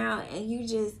going out and you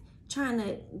just trying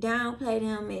to downplay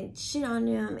them and shit on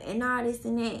them and all this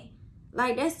and that.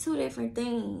 Like, that's two different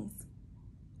things.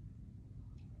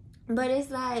 But it's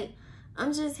like,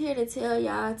 I'm just here to tell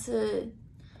y'all to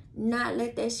not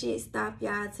let that shit stop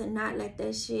y'all, to not let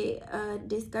that shit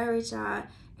discourage y'all,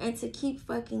 and to keep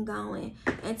fucking going,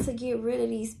 and to get rid of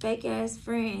these fake ass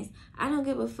friends. I don't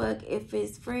give a fuck if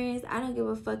it's friends. I don't give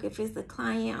a fuck if it's a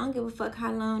client. I don't give a fuck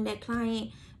how long that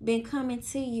client been coming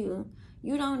to you.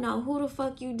 You don't know who the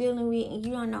fuck you dealing with, and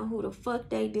you don't know who the fuck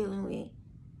they dealing with.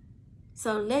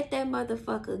 So let that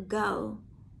motherfucker go.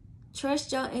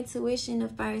 Trust your intuition the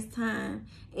first time.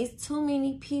 It's too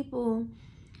many people.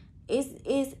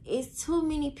 It's too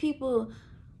many people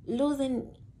losing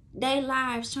their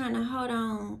lives trying to hold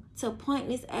on to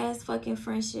pointless ass fucking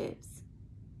friendships,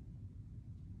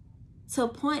 to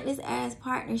pointless ass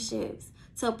partnerships,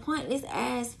 to pointless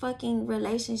ass fucking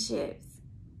relationships.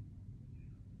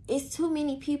 It's too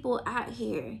many people out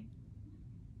here.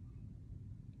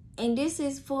 And this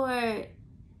is for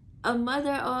a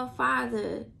mother or a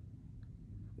father.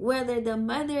 Whether the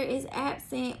mother is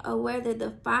absent or whether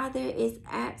the father is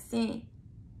absent.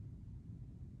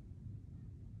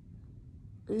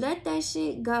 Let that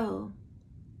shit go.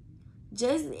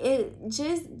 Just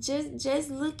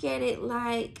look at it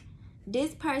like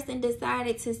this person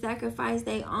decided to sacrifice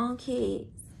their own kids.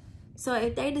 So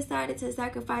if they decided to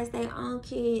sacrifice their own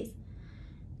kids,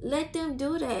 let them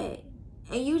do that.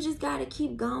 And you just gotta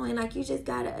keep going. Like, you just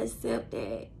gotta accept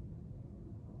that.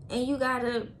 And you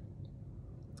gotta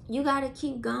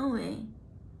keep going.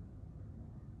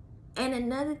 And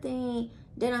another thing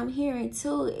that I'm hearing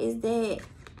too is that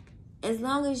as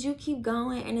long as you keep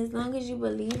going and as long as you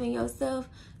believe in yourself,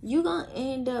 you're going to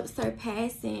end up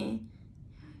surpassing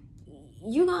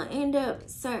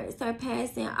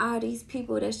all these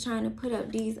people that's trying to put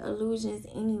up these illusions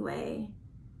anyway.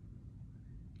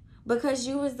 Because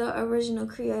you was the original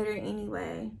creator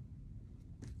anyway.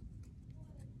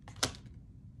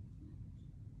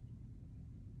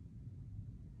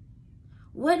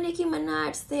 What Nicki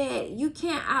Minaj said, you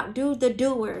can't outdo the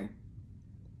doer.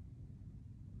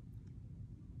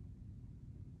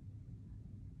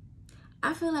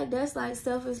 I feel like that's like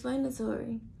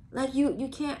self-explanatory. Like you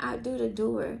can't outdo the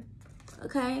doer.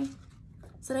 Okay?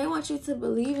 So they want you to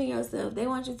believe in yourself. They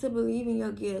want you to believe in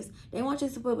your gifts. They want you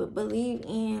to believe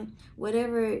in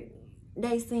whatever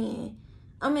they saying.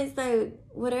 I'm going to say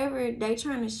whatever they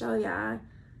trying to show y'all.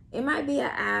 It might be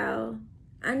an owl.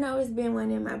 I I know it's been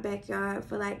one in my backyard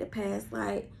for like the past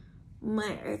like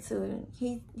month or two.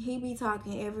 He be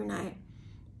talking every night.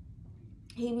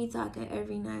 He be talking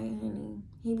every night, honey.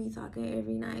 He be talking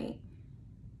every night.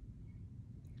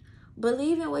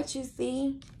 Believe in what you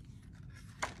see.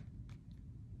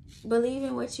 Believe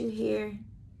in what you hear.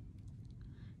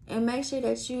 And make sure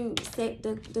that you set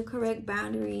the correct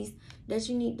boundaries that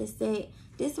you need to set.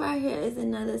 This right here is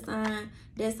another sign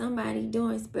that somebody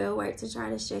doing spell work to try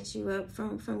to shut you up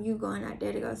from you going out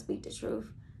there to go speak the truth.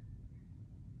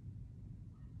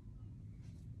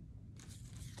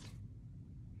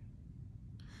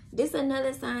 This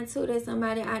another sign too that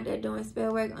somebody out there doing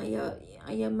spell work on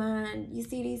your mind. You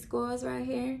see these scores right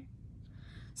here?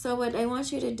 So what they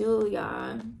want you to do,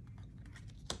 y'all,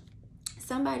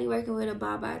 somebody working with a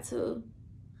Baba too.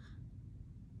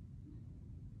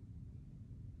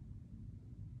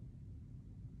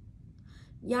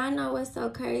 Y'all know what's so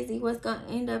crazy? What's gonna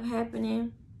end up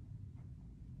happening?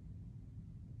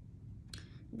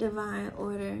 Divine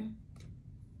order.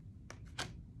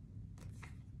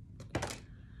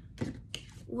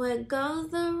 What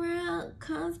goes around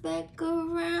comes back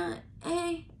around.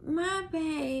 Hey, my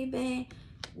baby.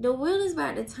 The wheel is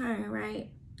about to turn, right?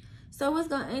 So what's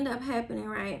going to end up happening,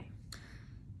 right?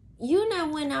 You now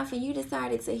went off and you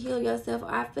decided to heal yourself.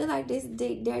 I feel like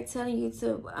they're telling you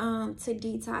to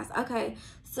detox. Okay,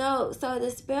 so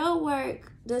the spell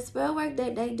work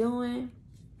that they doing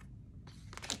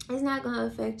is not going to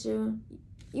affect you.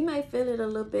 You may feel it a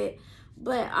little bit,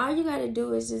 but all you got to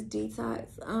do is just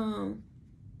detox.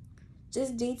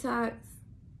 Just detox.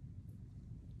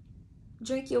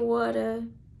 Drink your water.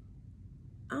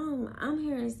 I'm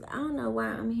hearing, I don't know why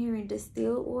I'm hearing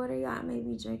distilled water. Y'all may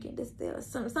be drinking distilled.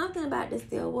 Something about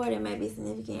distilled water may be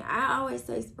significant. I always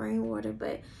say spring water,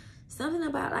 but something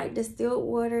about like distilled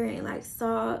water and like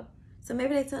salt. So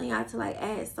maybe they're telling y'all to like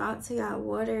add salt to y'all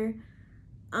water.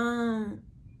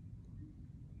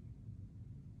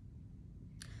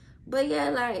 But yeah,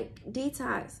 like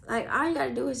detox. Like all you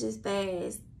gotta do is just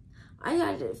fast.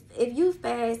 If you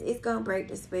fast, it's gonna break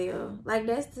the spell. Like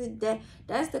that's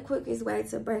the quickest way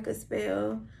to break a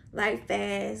spell. Like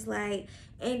fast, like,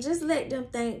 and just let them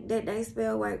think that they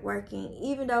spell working,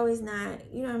 even though it's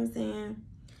not. You know what I'm saying?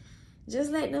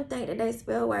 Just let them think that they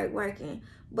spell working.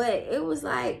 But it was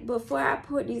like, before I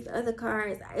put these other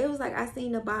cards, it was like I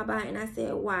seen the Baba and I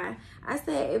said, why? I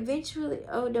said, eventually,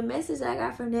 the message I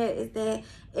got from that is that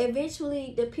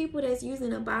eventually the people that's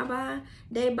using a Baba,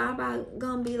 they Baba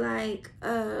gonna be like,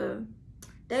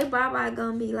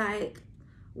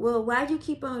 well, why you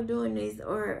keep on doing this?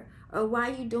 Or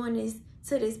why you doing this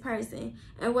to this person?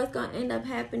 And what's gonna end up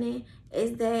happening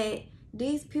is that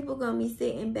these people gonna be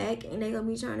sitting back and they gonna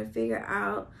be trying to figure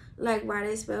out like why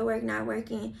their spell work not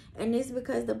working, and it's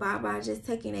because the Baba just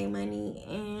taking their money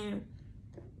and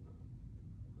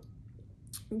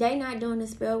they not doing the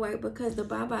spell work, because the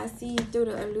Baba see through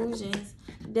the illusions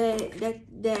that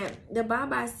the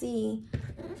Baba see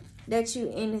that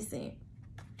you innocent.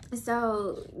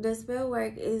 So the spell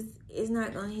work is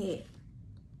not gonna hit.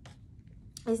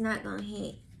 It's not gonna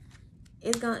hit.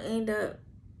 It's gonna end up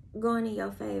going in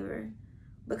your favor,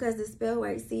 because the spell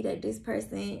work see that this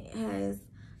person has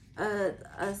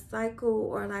a cycle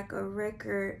or like a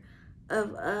record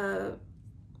of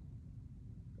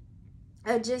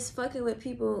just fucking with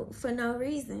people for no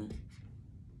reason.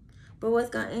 But what's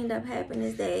gonna end up happening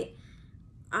is that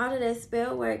all of that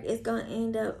spell work is gonna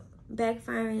end up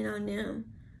backfiring on them.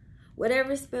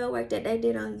 Whatever spell work that they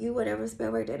did on you, whatever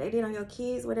spell work that they did on your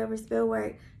kids, whatever spell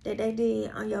work that they did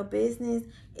on your business,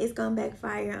 it's gonna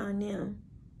backfire on them.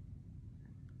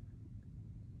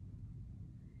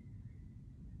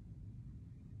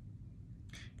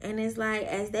 And it's like,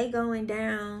 as they going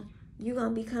down, you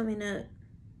gonna be coming up.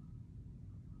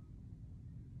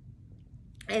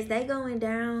 As they going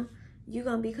down, you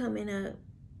gonna be coming up.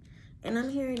 And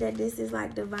I'm hearing that this is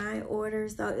like divine order,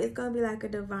 so it's gonna be like a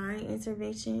divine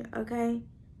intervention, okay?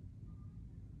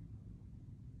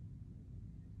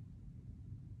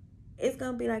 It's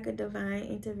gonna be like a divine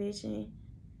intervention.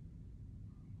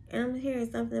 And I'm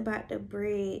hearing something about the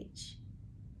bridge.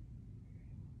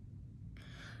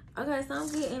 Okay, so I'm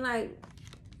getting like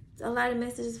a lot of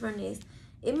messages from this.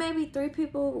 It may be 3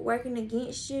 people working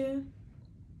against you.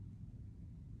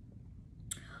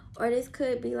 Or this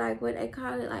could be like what they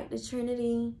call it, like the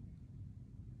Trinity.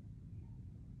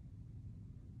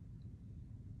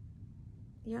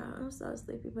 Yeah, I'm so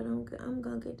sleepy, but I'm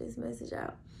gonna get this message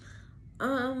out.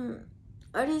 Or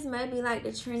this may be like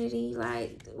the Trinity,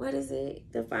 like, what is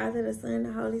it? The Father, the Son,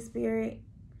 the Holy Spirit.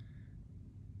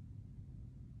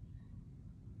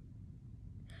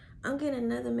 I'm getting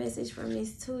another message from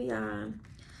this too, y'all.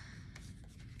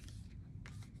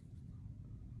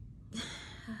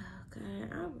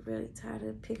 really tired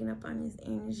of picking up on this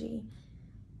energy.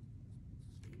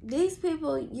 These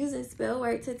people using spell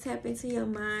work to tap into your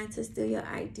mind to steal your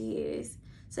ideas.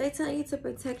 So they tell you to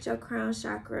protect your crown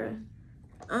chakra.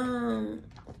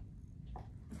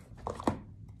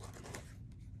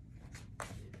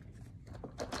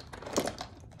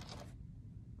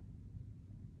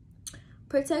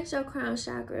 Protect your crown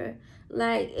chakra.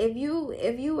 Like if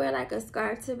you wear like a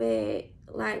scarf to bed,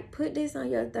 like put this on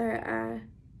your third eye.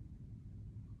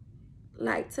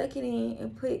 Like tuck it in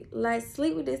and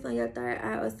sleep with this on your third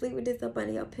eye, or sleep with this up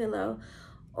under your pillow.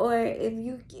 Or if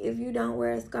you don't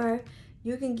wear a scarf,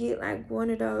 you can get like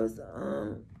one of those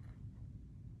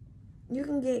you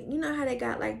can get, you know how they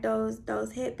got like those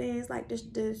headbands, like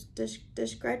the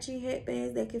scratchy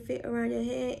headbands that can fit around your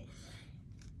head,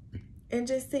 and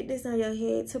just stick this on your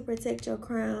head to protect your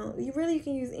crown. You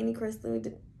can use any crystal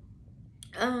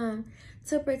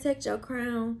to protect your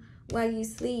crown while you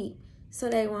sleep, so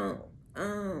they won't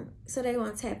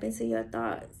tap into your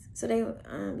thoughts. So they won't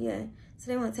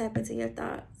tap into your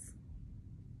thoughts.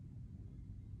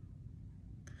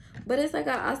 But it's like,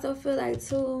 I also feel like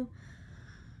too,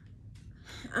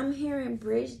 I'm hearing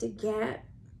bridge the gap.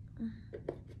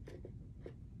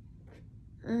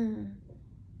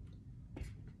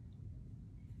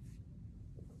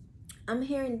 I'm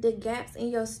hearing the gaps in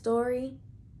your story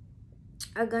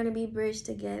are going to be bridged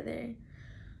together.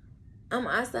 I'm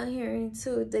also hearing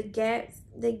too, the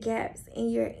gaps in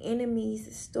your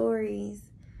enemies' stories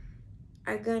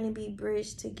are going to be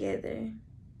bridged together.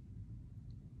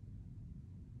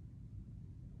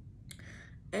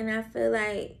 And I feel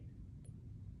like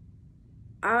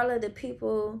all of the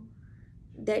people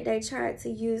that they tried to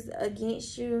use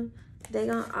against you, they're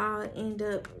going to all end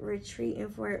up retreating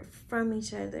from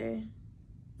each other.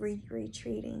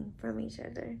 Retreating from each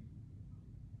other.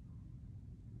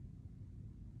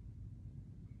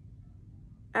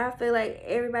 I feel like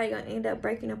everybody going to end up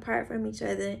breaking apart from each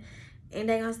other, and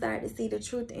they're going to start to see the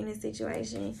truth in the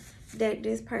situation, that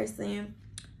this person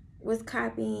was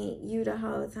copying you the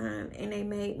whole time, and they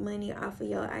made money off of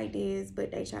your ideas, but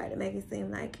they tried to make it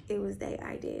seem like it was their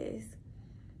ideas.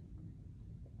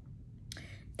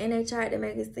 And they tried to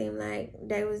make it seem like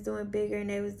they was doing bigger and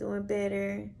they was doing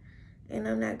better. And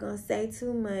I'm not going to say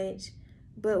too much,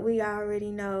 but we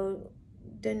already know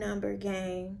the number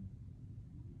game.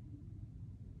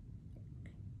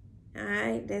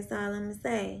 Alright, that's all I'm going to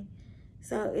say.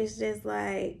 So it's just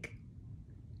like,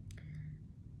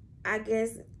 I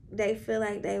guess they feel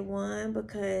like they won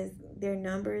because their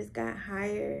numbers got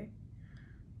higher.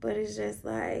 But it's just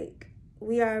like,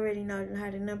 we already know how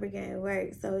the number game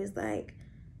works. So it's like,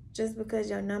 just because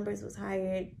your numbers was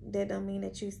higher, that don't mean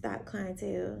that you stopped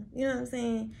clientele. You know what I'm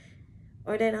saying?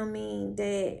 Or that don't mean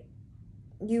that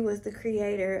you was the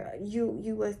creator.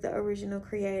 You was the original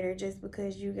creator just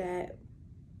because you got,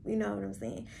 you know what I'm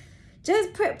saying?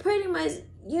 Just pretty much,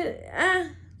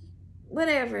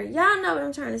 whatever. Y'all know what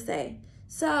I'm trying to say.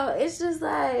 So it's just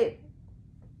like,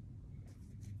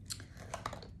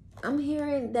 I'm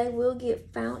hearing they will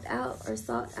get found out or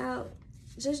sought out.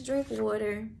 Just drink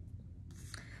water.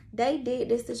 They did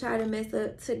this to try to mess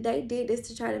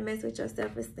with your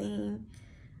self-esteem.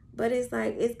 But it's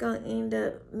like, it's going to end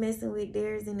up messing with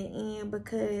theirs in the end,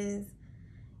 because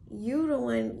you the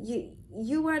one,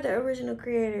 you are the original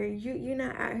creator. You're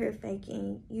not out here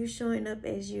faking. You showing up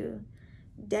as you.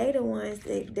 They the ones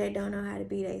that don't know how to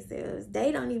be themselves.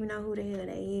 They don't even know who the hell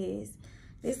they is.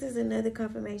 This is another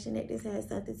confirmation that this has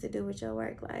something to do with your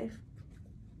work life.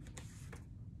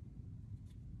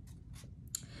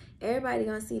 Everybody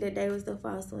gonna see that they was the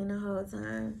false one the whole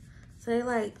time. So they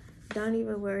like, don't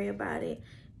even worry about it.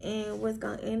 And what's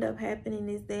gonna end up happening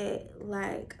is that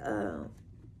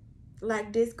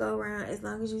like this go around, as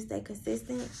long as you stay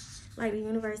consistent, like the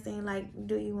universe saying, like,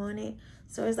 do you want it?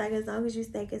 So it's like, as long as you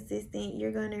stay consistent,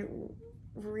 you're gonna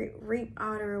reap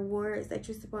all the rewards that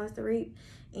you're supposed to reap,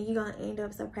 and you're gonna end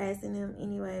up surpassing them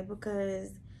anyway, because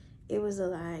it was a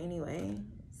lie anyway.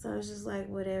 So it's just like,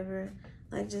 whatever.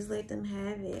 Like, just let them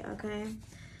have it, okay?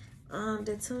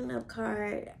 The tune-up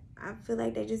card, I feel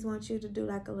like they just want you to do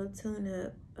like a little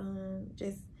tune-up.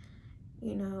 Just,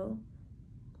 you know,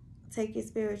 take your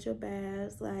spiritual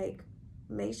baths. Like,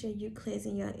 make sure you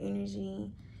cleansing your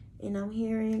energy. And I'm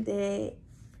hearing that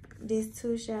this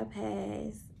too shall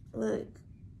pass. Look.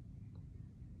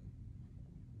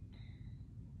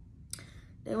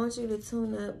 They want you to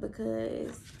tune up,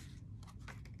 because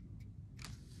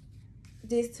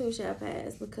this too shall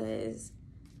pass, because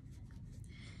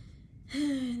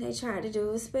they tried to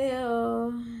do a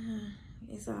spell.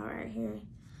 It's all right here.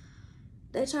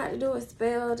 They tried to do a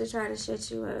spell to try to shut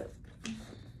you up.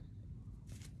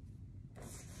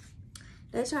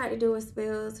 They tried to do a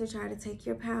spell to try to take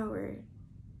your power.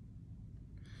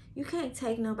 You can't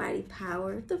take nobody's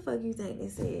power. What the fuck you think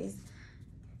this is?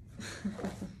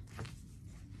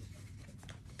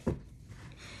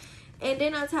 And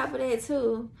then on top of that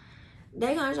too,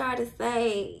 they gonna try to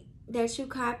say that you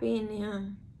copying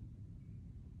them.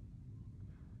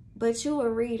 But you a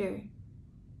reader.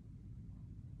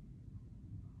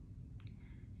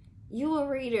 You a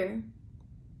reader.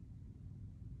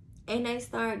 And they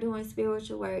start doing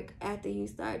spiritual work after you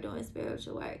start doing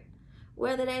spiritual work.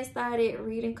 Whether they started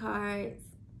reading cards,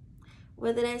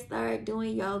 whether they started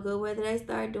doing yoga, whether they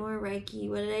started doing Reiki,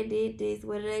 whether they did this,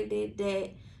 whether they did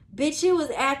that. Bitch, it was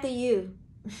after you.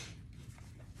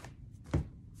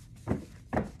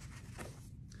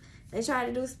 They try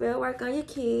to do spell work on your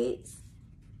kids.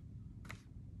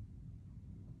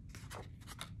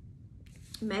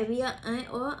 Maybe your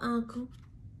aunt or uncle.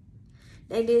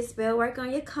 They did spell work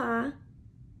on your car.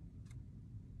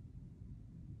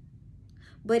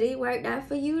 But it worked out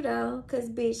for you though. Because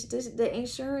bitch, the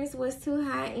insurance was too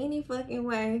high any fucking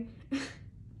way.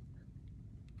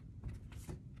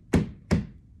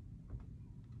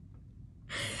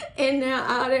 And now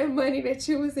all that money that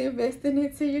you was investing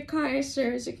into your car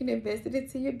insurance, you can invest it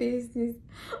into your business.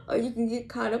 Or you can get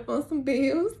caught up on some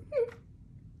bills.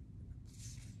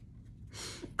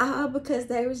 All because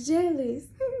they was jealous.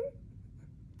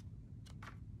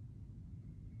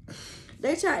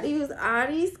 They tried to use all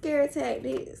these scare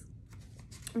tactics.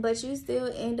 But you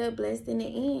still end up blessed in the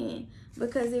end.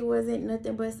 Because it wasn't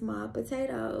nothing but small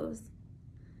potatoes.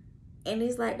 And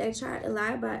it's like they tried to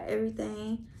lie about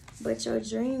everything. But your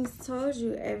dreams told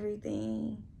you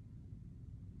everything.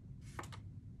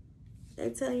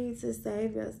 They telling you to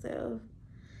save yourself.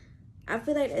 I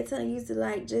feel like they're telling you to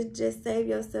like just save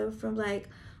yourself from like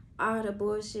all the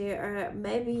bullshit. Or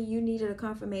maybe you needed a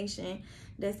confirmation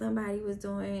that somebody was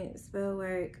doing spell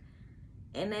work.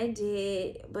 And they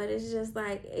did. But it's just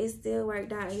like it still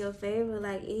worked out in your favor.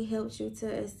 Like it helped you to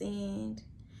ascend.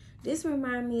 This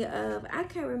remind me of, I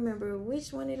can't remember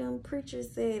which one of them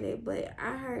preachers said it, but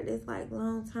I heard this like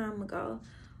long time ago.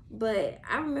 But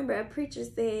I remember a preacher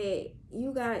said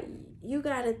you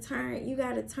gotta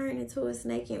turn into a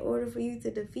snake in order for you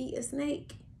to defeat a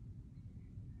snake.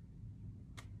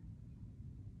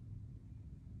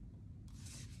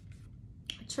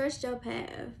 Trust your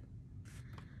path.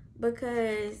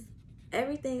 Because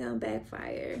everything gonna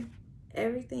backfire.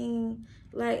 Everything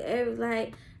like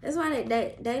that's why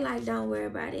they like don't worry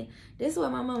about it. This is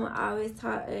what my mama always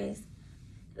taught us.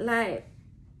 Like,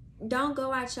 don't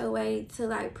go out your way to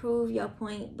like prove your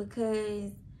point,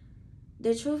 because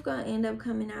the truth gonna end up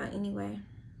coming out anyway.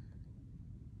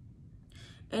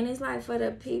 And it's like for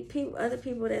the other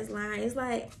people that's lying, it's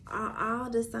like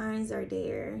all the signs are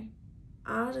there.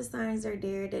 All the signs are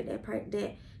there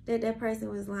that person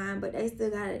was lying, but they still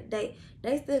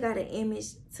got an image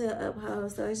to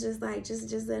uphold. So it's just like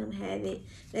just let them have it.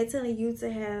 They're telling you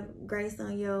to have grace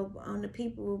on the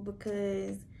people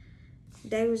because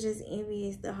they was just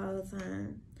envious the whole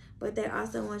time. But they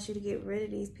also want you to get rid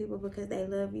of these people because they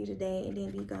love you today and then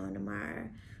be gone tomorrow.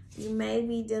 You may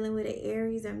be dealing with an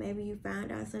Aries, or maybe you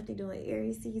found out something during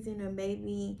Aries season, or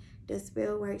maybe the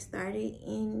spell work started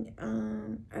in,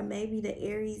 or maybe the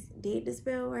Aries did the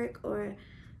spell work, or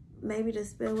maybe the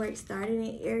spell work started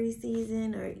in Aries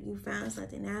season, or you found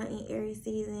something out in Aries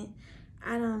season.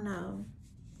 I don't know.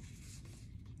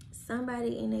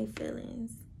 Somebody in their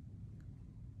feelings.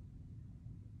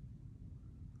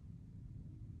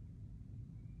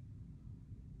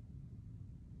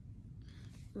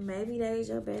 Maybe they is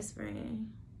your best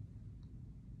friend.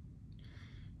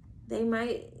 They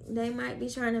might be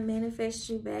trying to manifest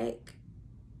you back.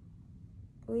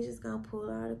 We just gonna pull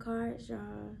all the cards,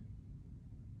 y'all.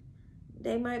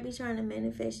 They might be trying to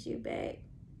manifest you back.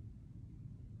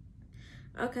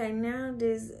 Okay, now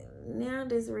this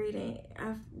reading,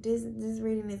 this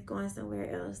reading is going somewhere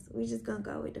else. We just gonna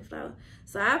go with the flow.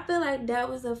 So I feel like that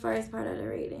was the first part of the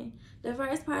reading. The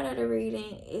first part of the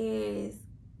reading is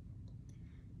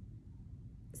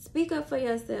speak up for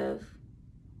yourself.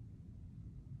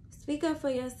 Speak up for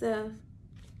yourself.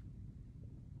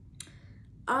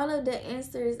 All of the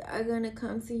answers are going to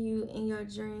come to you in your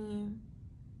dream.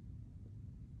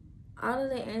 All of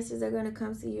the answers are going to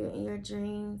come to you in your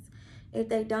dreams. If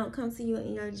they don't come to you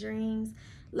in your dreams,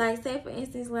 like say for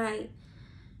instance, like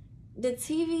the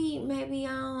TV may be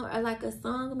on, or like a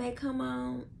song may come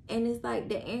on, and it's like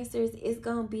the answers is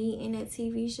going to be in that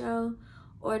TV show,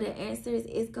 or the answers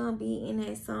is going to be in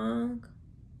that song.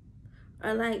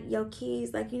 Or like your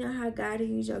kids, like you know how God will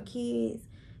use your kids.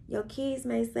 Your kids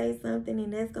may say something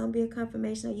and that's going to be a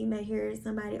confirmation. Or you may hear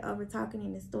somebody over talking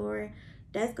in the store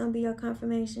That's gonna be your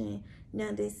confirmation.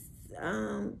 Now this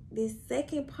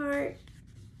second part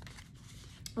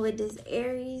with this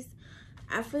Aries,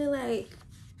 I feel like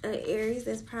Aries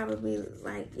is probably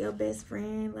like your best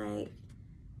friend. Like,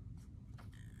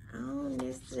 I don't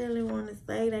necessarily want to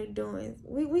say they doing.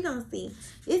 We gonna see.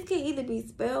 This could either be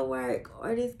spell work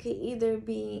or this could either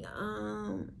be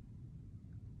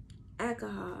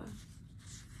alcohol.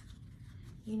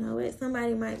 You know what?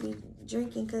 Somebody might be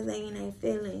drinking because they in their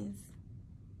feelings.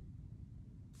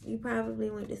 You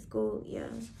probably went to school, yeah.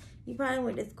 You probably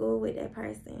went to school with that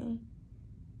person.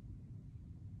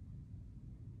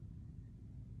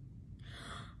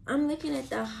 I'm looking at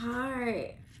the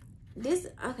heart. This,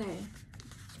 okay.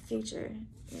 Future,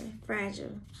 yeah,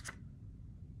 fragile.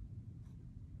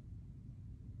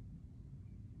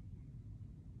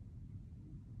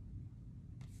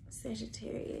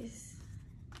 Sagittarius.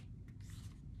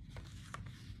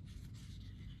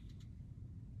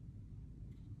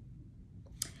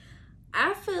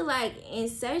 I feel like in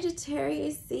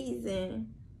Sagittarius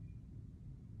season,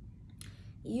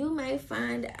 you may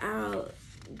find out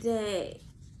that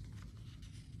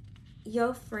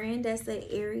your friend that's an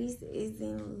Aries is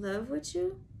in love with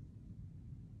you.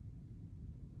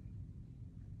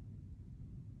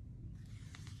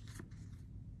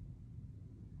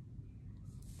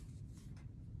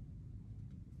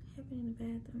 Happened in the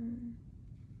bathroom.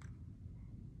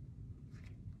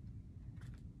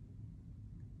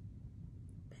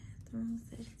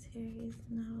 Sagittarius,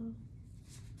 no.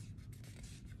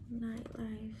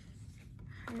 Nightlife,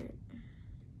 hurt.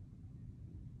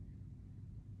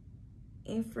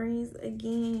 And friends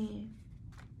again.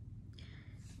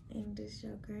 And this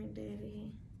your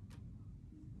granddaddy.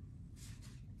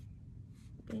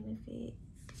 Benefit.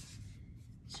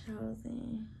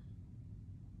 Chosen.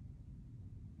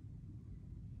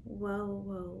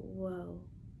 Whoa.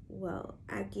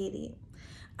 I get it.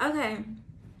 Okay.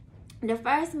 The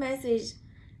first message,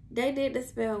 they did the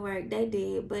spell work. They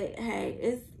did, but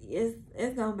hey,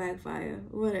 it's gonna backfire.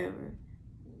 Whatever.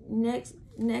 Next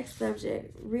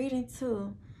subject. Reading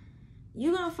 2.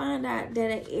 You're gonna find out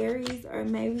that an Aries or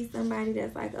maybe somebody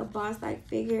that's like a boss-like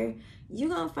figure, you're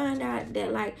gonna find out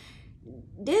that like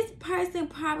this person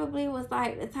probably was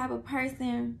like the type of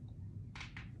person.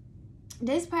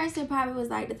 This person probably was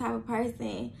like the type of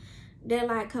person that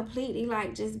like completely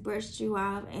like just brushed you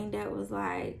off, and that was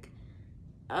like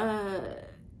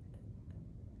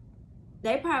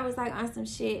they probably was like on some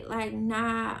shit like,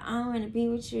 nah, I don't want to be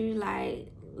with you,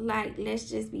 like let's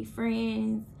just be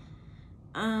friends.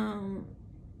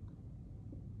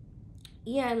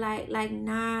 Yeah, like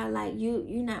nah, like you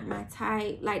not my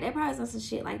type. Like they probably was on some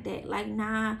shit like that, like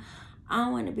nah, I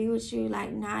don't want to be with you,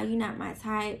 like nah, you not my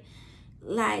type,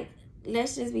 like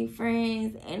let's just be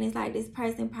friends. And it's like this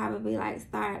person probably like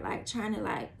start like trying to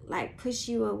like push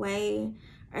you away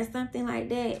or something like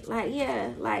that. Like,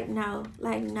 yeah, like no,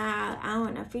 like nah, I don't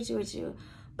want no future with you.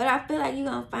 But I feel like you're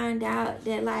gonna find out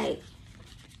that like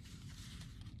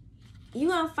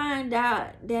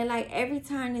every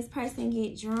time this person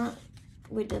get drunk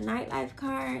with the nightlife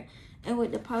card and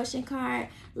with the potion card,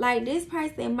 like this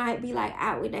person might be like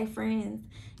out with their friends,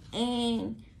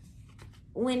 and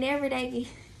whenever they get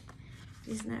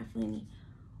it's not funny,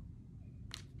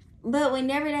 but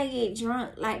whenever they get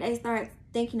drunk, like they start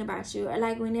thinking about you. Or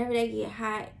like whenever they get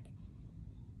high,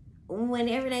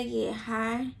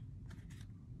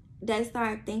 they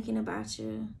start thinking about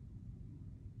you.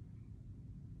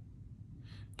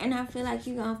 And I feel like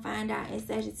you're gonna find out in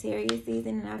Sagittarius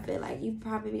season, and I feel like you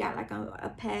probably got like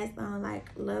a passed on like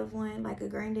loved one, like a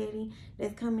granddaddy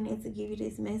that's coming in to give you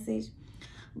this message.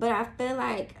 But I feel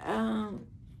like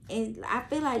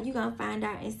you're gonna find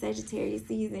out in Sagittarius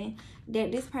season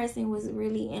that this person was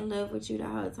really in love with you the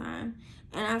whole time.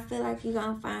 And I feel like you're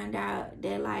gonna find out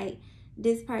that like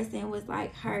this person was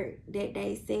like hurt that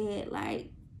they said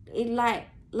like it, like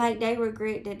they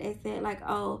regret that they said like,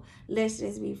 oh, let's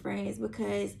just be friends,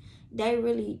 because they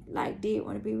really like did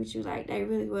want to be with you. Like they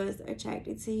really was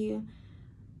attracted to you.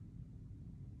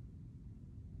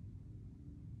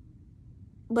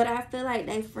 But I feel like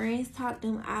their friends talked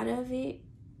them out of it.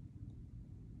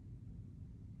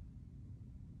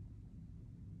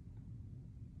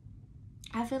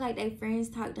 I feel like their friends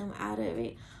talked them out of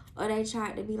it. Or they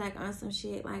tried to be like on some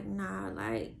shit like, nah,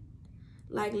 like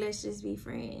let's just be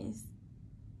friends.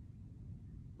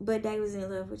 But they was in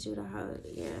love with you the whole,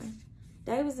 yeah.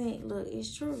 They was in, look,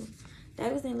 it's true.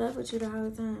 They was in love with you the whole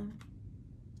time.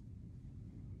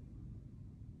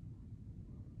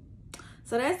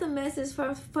 So that's a message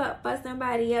for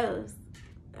somebody else.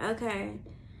 Okay.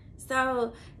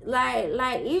 So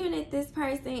like even if this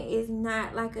person is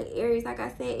not like an Aries, like I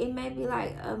said, it may be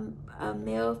like a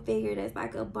male figure that's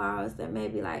like a boss, or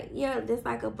maybe like, yeah, that's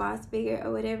like a boss figure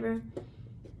or whatever,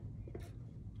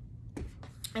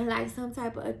 and like some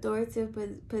type of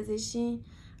authoritative position.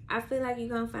 I feel like you're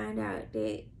gonna find out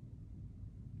that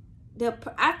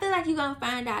I feel like you're gonna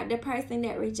find out the person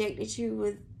that rejected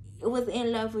you was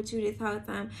in love with you this whole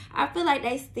time. I feel like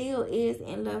they still is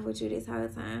in love with you this whole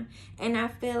time. And I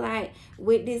feel like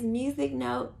with this music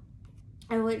note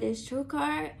and with this true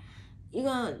card,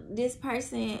 this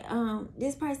person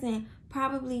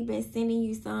probably been sending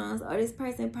you songs, or this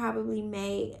person probably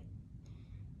made,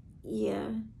 yeah,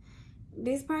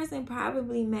 this person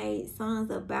probably made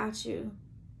songs about you.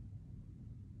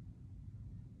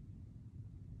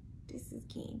 This is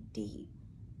getting deep.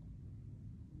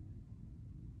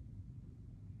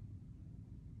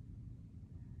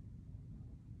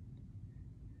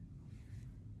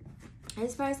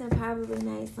 This person probably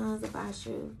made songs about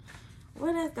you.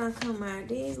 What else gonna come out?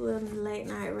 These little late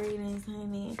night readings,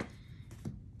 honey.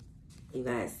 You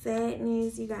got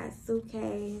sadness, you got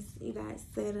suitcase, you got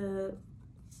set up,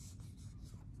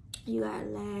 you got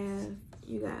laugh,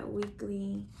 you got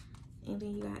weekly, and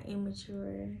then you got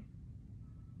immature.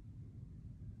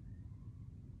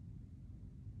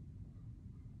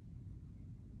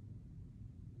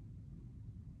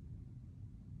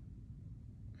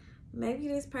 Maybe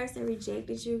this person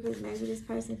rejected you because maybe this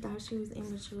person thought you was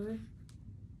immature.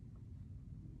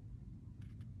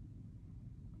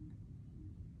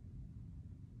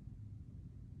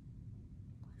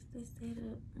 What's the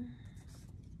setup?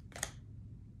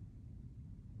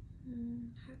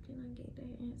 How can I get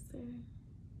that answer?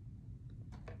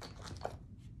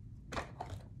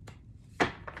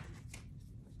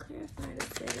 Clarify the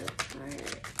setup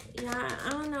part. Yeah, I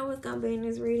don't know what's gonna be in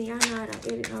this reading. Y'all know I don't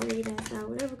edit no reading, so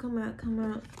whatever come out, come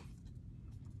out.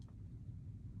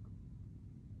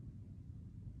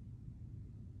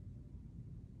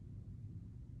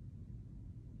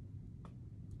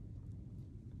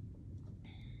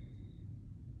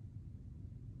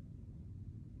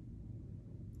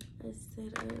 Let's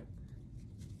set up.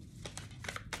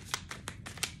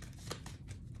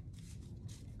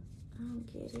 I don't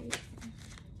get it.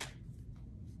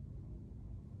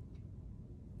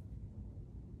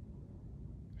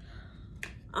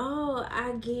 Oh,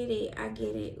 I get it. I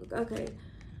get it. Okay.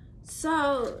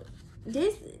 So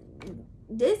this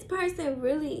person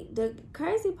really, the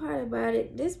crazy part about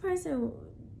it, this person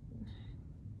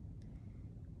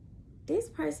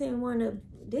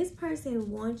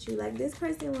wants you. Like, this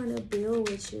person want to build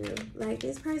with you. Like,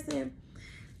 this person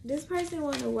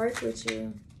want to work with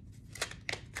you.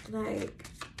 Like,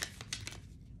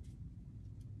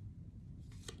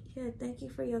 yeah, thank you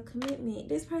for your commitment.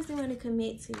 This person want to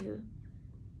commit to you.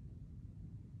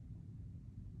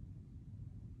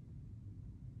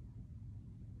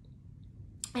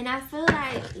 And I feel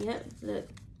like, yep, look.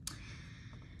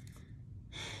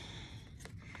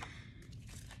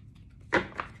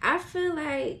 I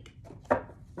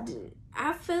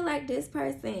feel like this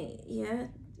person, yeah,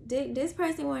 this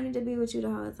person wanted to be with you the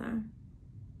whole time.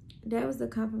 That was the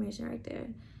confirmation right there.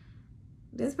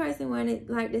 This person wanted,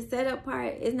 like, the setup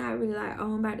part is not really like,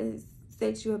 oh, I'm about to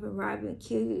set you up and rob you and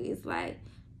kill you. It's like,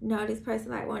 no, this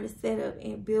person like wanted to set up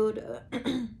and build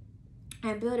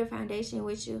a foundation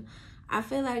with you. I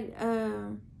feel like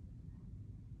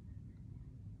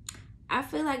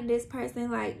this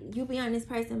person, like, you be on this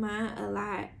person's mind a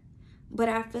lot. But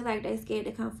I feel like they scared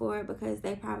to come forward because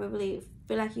they probably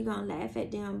feel like you're going to laugh at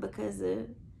them because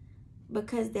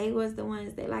they was the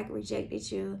ones that, like, rejected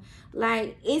you.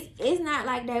 Like, it's not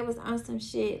like they was on some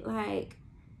shit like,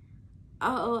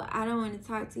 oh, I don't want to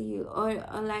talk to you. Or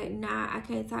like, nah, I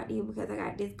can't talk to you because I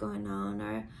got this going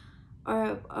on.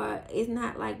 Or it's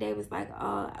not like they was like,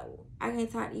 oh, I can't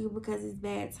talk to you because it's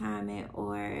bad timing.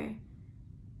 Or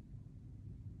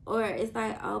it's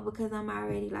like, oh, because I'm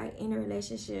already, like, in a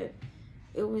relationship.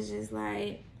 It was just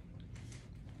like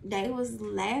they was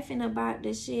laughing about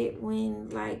the shit when,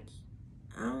 like,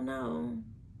 I don't know.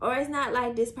 Or it's not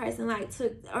like this person like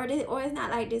took, or it's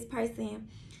not like this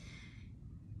person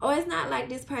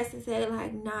said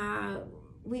like, nah,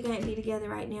 we can't be together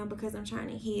right now because I'm trying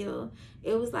to heal.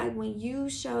 It was like when you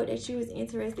showed that you was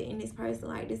interested in this person,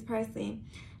 like, this person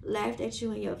laughed at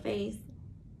you in your face.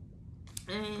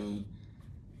 And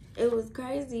it was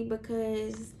crazy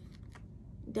because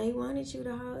they wanted you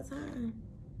the whole time.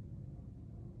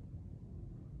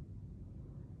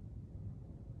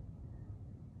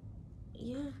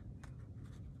 Yeah.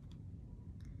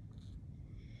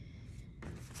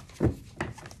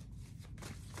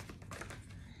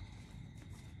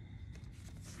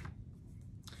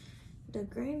 the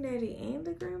granddaddy and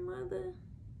the grandmother.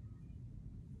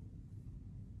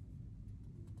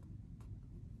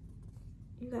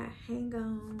 You got hang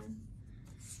on,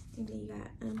 and then you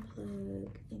got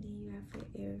unplug, and then you got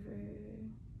forever.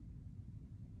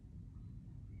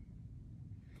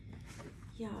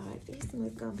 Y'all, this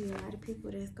is gonna be a lot of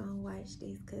people that's gonna watch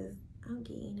this, because I'm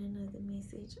getting another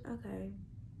message. Okay.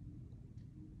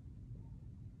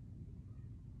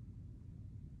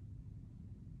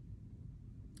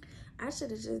 I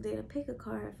should have just did a pick a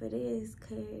card for this,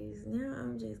 because now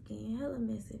I'm just getting hella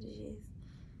messages.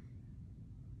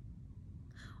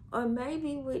 Or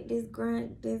maybe with this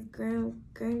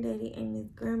granddaddy and this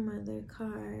grandmother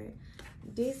card,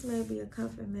 this may be a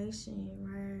confirmation,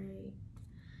 right?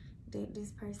 That this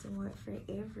person wants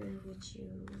forever with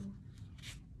you.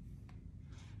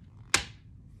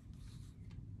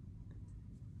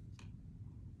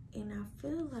 And I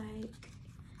feel like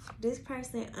this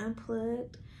person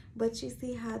unplugged, but you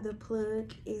see how the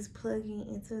plug is plugging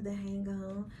into the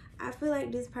hang-on. I feel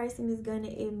like this person is going to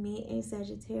admit in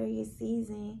Sagittarius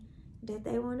season that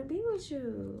they want to be with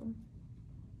you.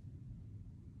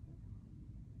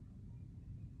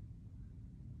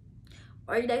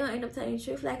 Or they gonna end up telling the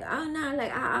truth, like, oh no,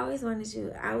 like I always wanted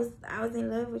you. I was in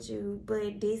love with you,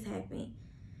 but this happened.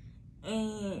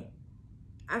 And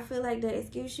I feel like the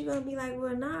excuse, you're gonna be like,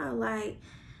 well nah, like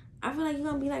I feel like you're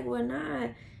gonna be like, well nah,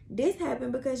 this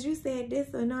happened because you said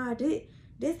this, or nah,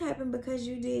 this happened because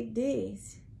you did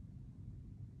this.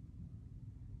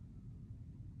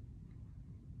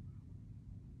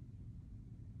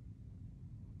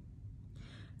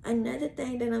 Another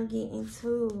thing that I'm getting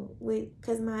to with,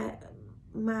 because my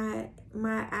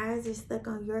eyes are stuck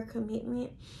on your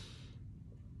commitment.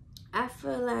 I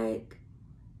feel like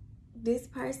this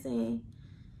person,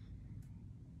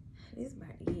 this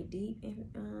about to get deep in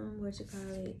what you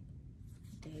call it,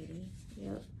 dating.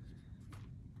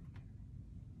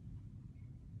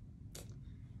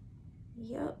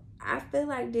 Yep. I feel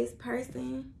like this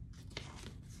person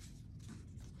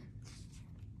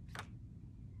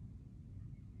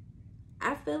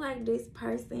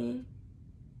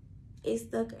is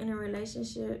stuck in a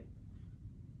relationship.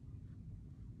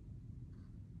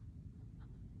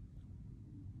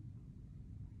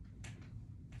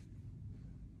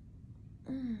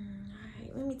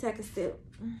 Alright, let me take a sip.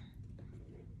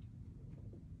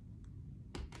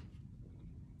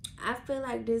 I feel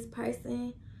like this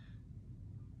person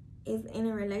is in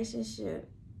a relationship,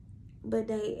 but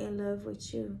they in love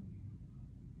with you.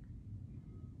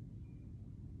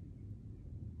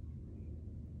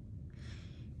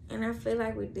 And I feel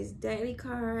like with this daily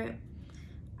card,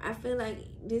 I feel like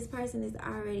this person is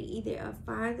already either a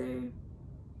father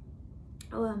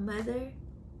or a mother.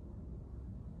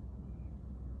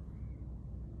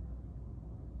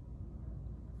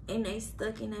 And they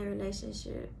stuck in a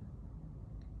relationship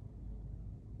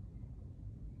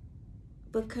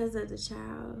because of the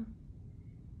child.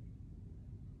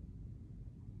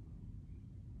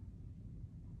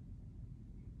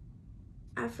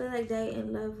 I feel like they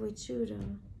in love with you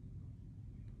though.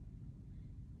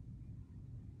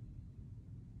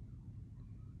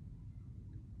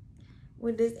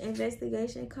 With this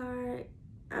investigation card,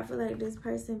 I feel like this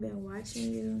person been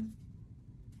watching you.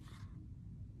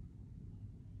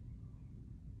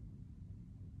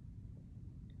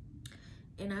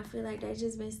 And I feel like they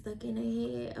just been stuck in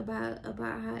their head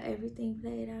about how everything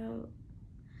played out.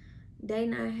 They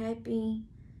not happy.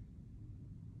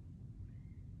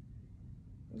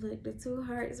 Look, the two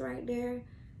hearts right there,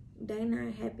 they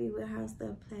not happy with how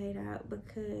stuff played out,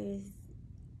 because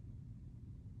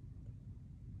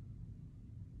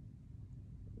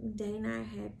they not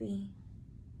happy.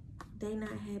 They not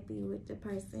happy with the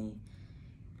person.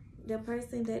 The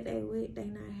person that they with, they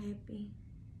not happy.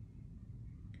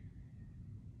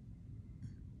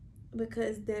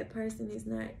 Because that person is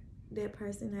not that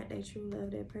person, not their true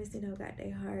love. That person don't got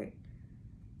their heart.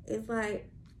 It's like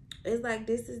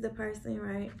this is the person,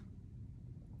 right?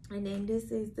 And then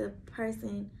this is the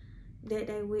person that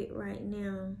they with right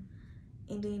now.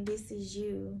 And then this is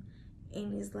you.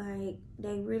 And it's like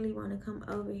they really want to come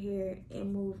over here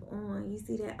and move on. You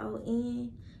see that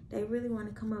O-N? They really want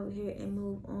to come over here and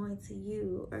move on to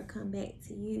you or come back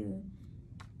to you.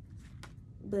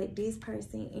 But this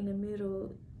person in the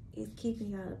middle is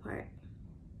keeping y'all apart.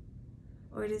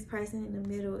 Or this person in the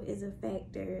middle is a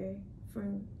factor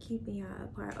from keeping y'all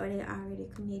apart. Or they already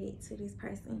committed to this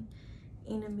person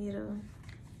in the middle.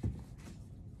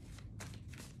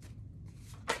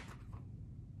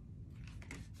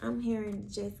 I'm hearing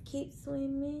just keep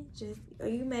swimming. Or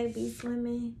you may be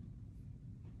swimming.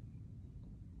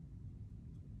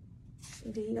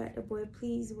 Then you got the boy,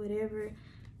 please, whatever.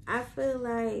 I feel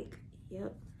like,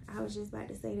 yep, I was just about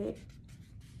to say that.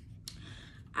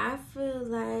 I feel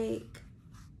like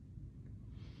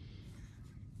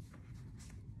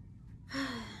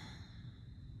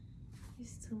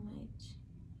it's too much.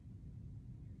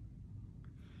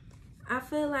 I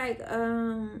feel like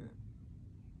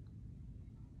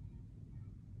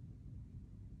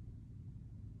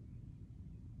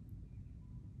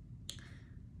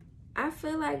I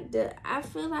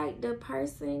feel like the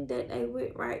person that they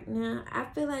with right now, I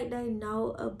feel like they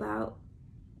know about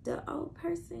the old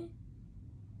person.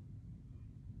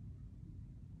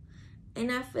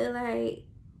 And I feel like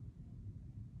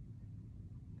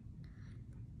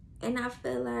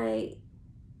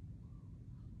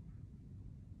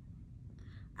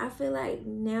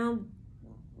now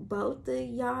both of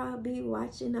y'all be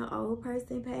watching the old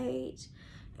person page,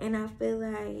 and I feel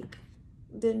like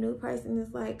the new person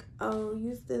is like, oh,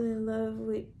 you still in love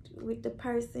with the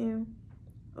person,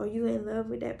 or you in love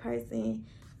with that person,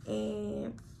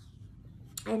 and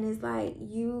it's like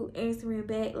you answering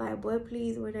back like, boy,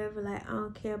 please, whatever, like, I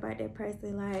don't care about that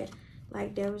person, like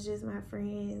that was just my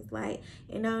friends, like,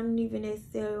 and I don't even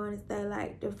necessarily want to say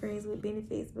like the friends with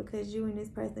benefits, because you and this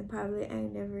person probably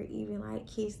ain't never even like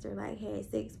kissed or like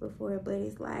had sex before, but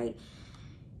it's like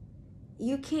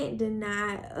you can't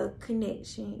deny a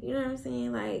connection, you know what I'm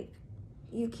saying? Like,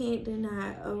 you can't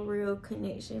deny a real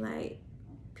connection. Like,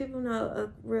 people know a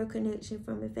real connection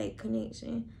from a fake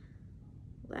connection.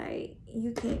 Like,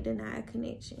 you can't deny a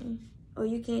connection, or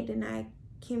you can't deny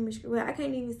chemistry. Well, I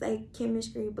can't even say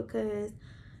chemistry, because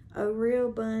a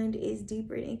real bond is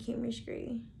deeper than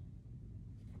chemistry.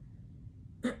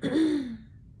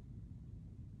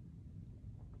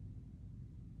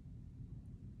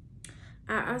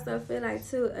 I also feel like,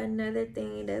 too, another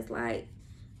thing that's like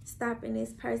stopping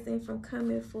this person from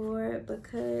coming forward,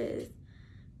 because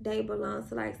they belong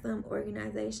to like some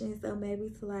organization. So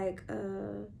maybe to like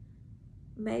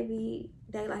maybe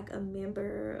they like a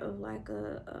member of like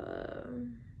a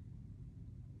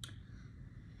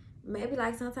maybe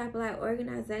like some type of like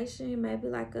organization, maybe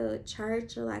like a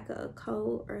church or like a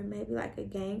cult, or maybe like a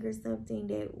gang or something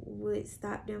that would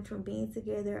stop them from being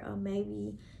together. Or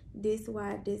maybe this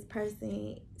why this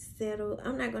person settled.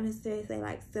 I'm not gonna say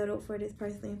like settled for this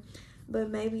person, but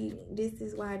maybe this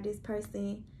is why this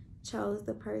person chose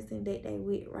the person that they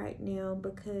with right now,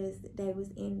 because they was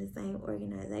in the same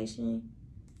organization.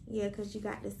 Yeah, because you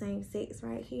got the same sex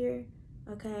right here.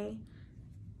 Okay.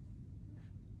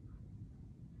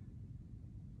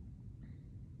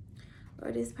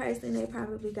 Or this person, they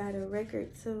probably got a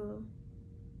record too.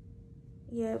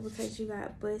 Yeah, because you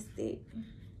got busted.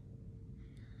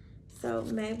 So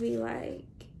maybe like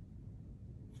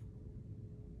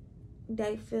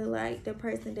they feel like the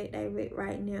person that they with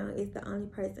right now is the only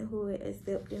person who would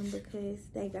accept them because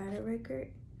they got a record.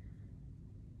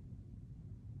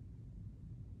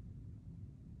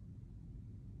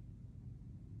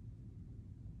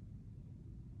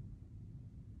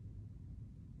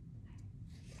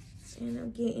 And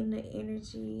I'm getting the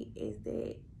energy is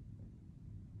that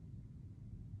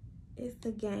it's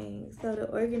the gang. So the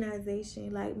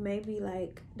organization, like maybe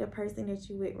like the person that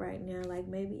you with right now, like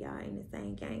maybe y'all in the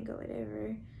same gang or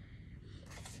whatever.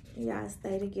 Y'all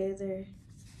stay together.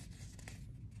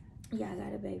 Y'all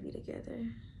got a baby together.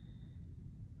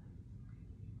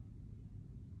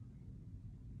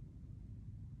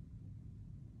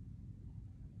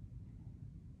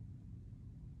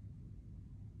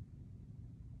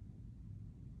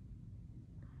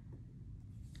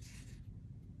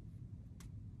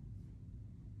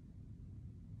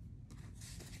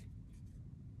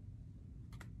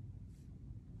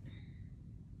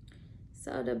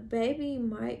 So the baby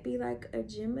might be like a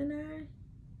Gemini,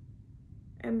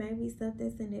 or maybe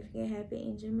something significant happened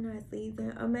in Gemini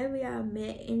season, or maybe I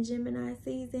met in Gemini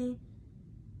season,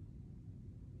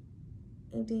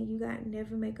 and then you got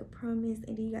never make a promise,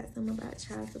 and then you got something about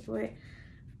child support.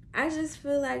 I just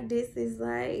feel like this is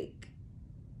like,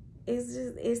 it's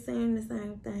saying the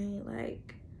same thing.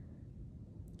 Like,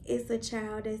 it's a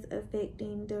child that's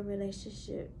affecting the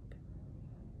relationship.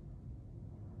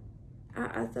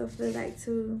 I also feel like,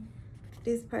 too,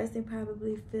 this person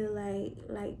probably feel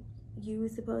like you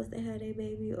was supposed to have their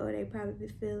baby, or they probably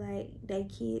feel like they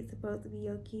kids supposed to be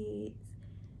your kids,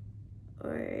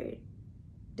 or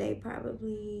they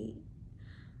probably,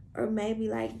 or maybe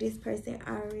like this person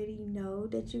already know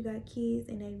that you got kids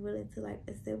and they willing to like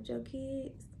accept your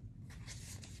kids.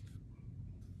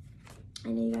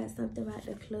 And then you got something about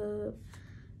the club.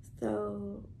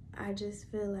 So I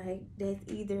just feel like that's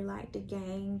either like the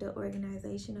gang, the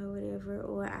organization or whatever,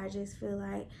 or I just feel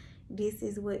like this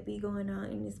is what be going on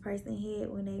in this person's head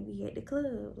when they be at the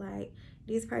club. Like,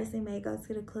 this person may go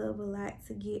to the club a lot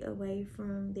to get away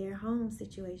from their home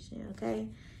situation, okay?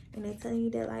 And they tell you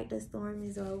that, like, the storm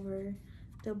is over,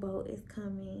 the boat is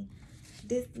coming.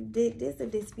 This a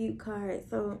dispute card,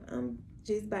 so I'm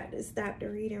just about to stop the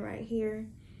reading right here.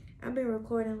 I've been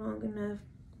recording long enough.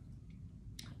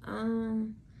 I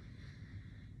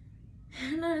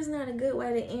know it's not a good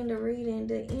way to end the reading,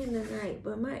 to end the night,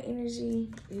 but my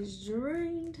energy is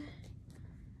drained.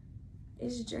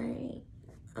 It's drained.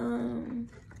 Let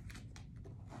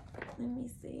me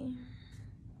see.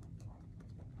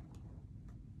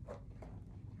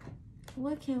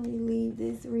 What can we leave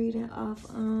this reading off?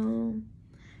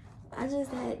 I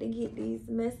just had to get these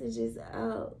messages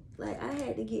out. Like, I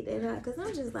had to get that out because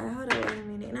I'm just like, hold on, wait a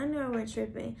minute. And I know I wasn't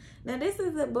tripping. Now, this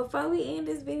is before we end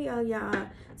this video, y'all,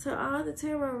 to all the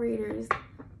tarot readers,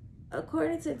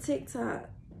 according to TikTok,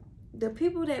 the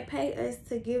people that pay us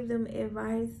to give them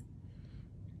advice,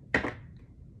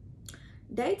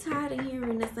 they tired of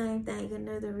hearing the same thing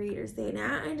another reader said.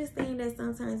 Now, I understand that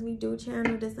sometimes we do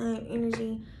channel the same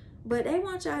energy, but they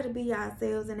want y'all to be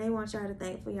yourselves and they want y'all to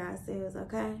think for yourselves,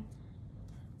 okay?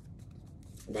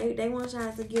 They want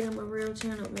y'all to give them a real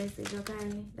channeled message,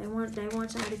 okay? They want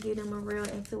y'all to give them a real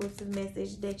intuitive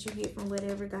message that you get from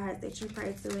whatever God that you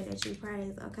pray to and that you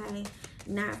praise, okay?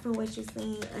 Not from what you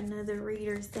seen another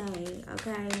reader say,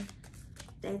 okay?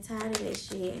 They tired of that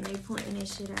shit and they pointing that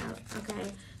shit out,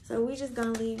 okay? So we just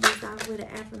gonna leave this off with an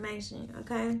affirmation,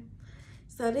 okay?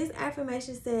 So this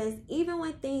affirmation says, even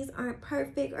when things aren't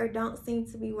perfect or don't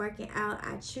seem to be working out,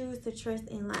 I choose to trust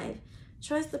in life.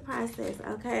 Trust the process,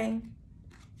 okay?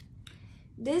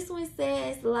 This one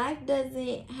says, life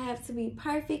doesn't have to be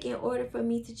perfect in order for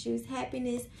me to choose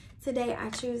happiness. Today,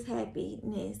 I choose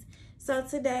happiness. So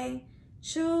today,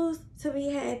 choose to be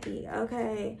happy,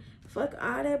 okay? Fuck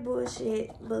all that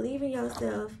bullshit. Believe in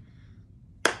yourself.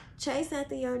 Chase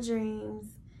after your dreams.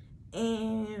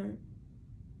 And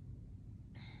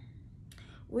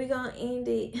we're going to end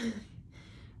it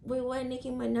with what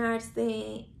Nicki Minaj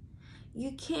said.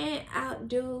 You can't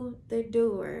outdo the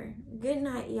doer. Good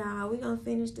night, y'all. We're going to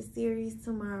finish the series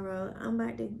tomorrow. I'm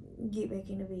about to get back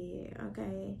in the bed,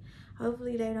 okay?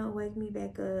 Hopefully they don't wake me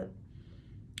back up.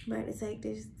 I'm about to take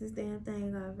this damn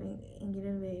thing off and get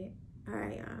in bed. All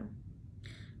right, y'all.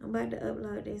 I'm about to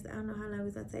upload this. I don't know how long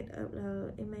it's going to take to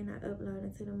upload. It may not upload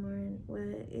until the morning. Well,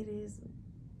 it is.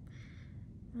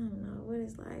 I don't know what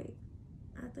it's like.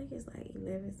 I think it's like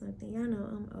 11 something. Y'all know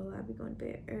I'm old. I'll be going to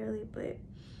bed early, but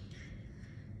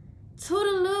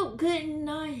toodaloo, good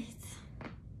night.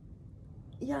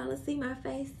 Y'all will see my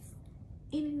face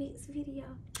in the next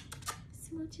video.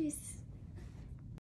 Smooches.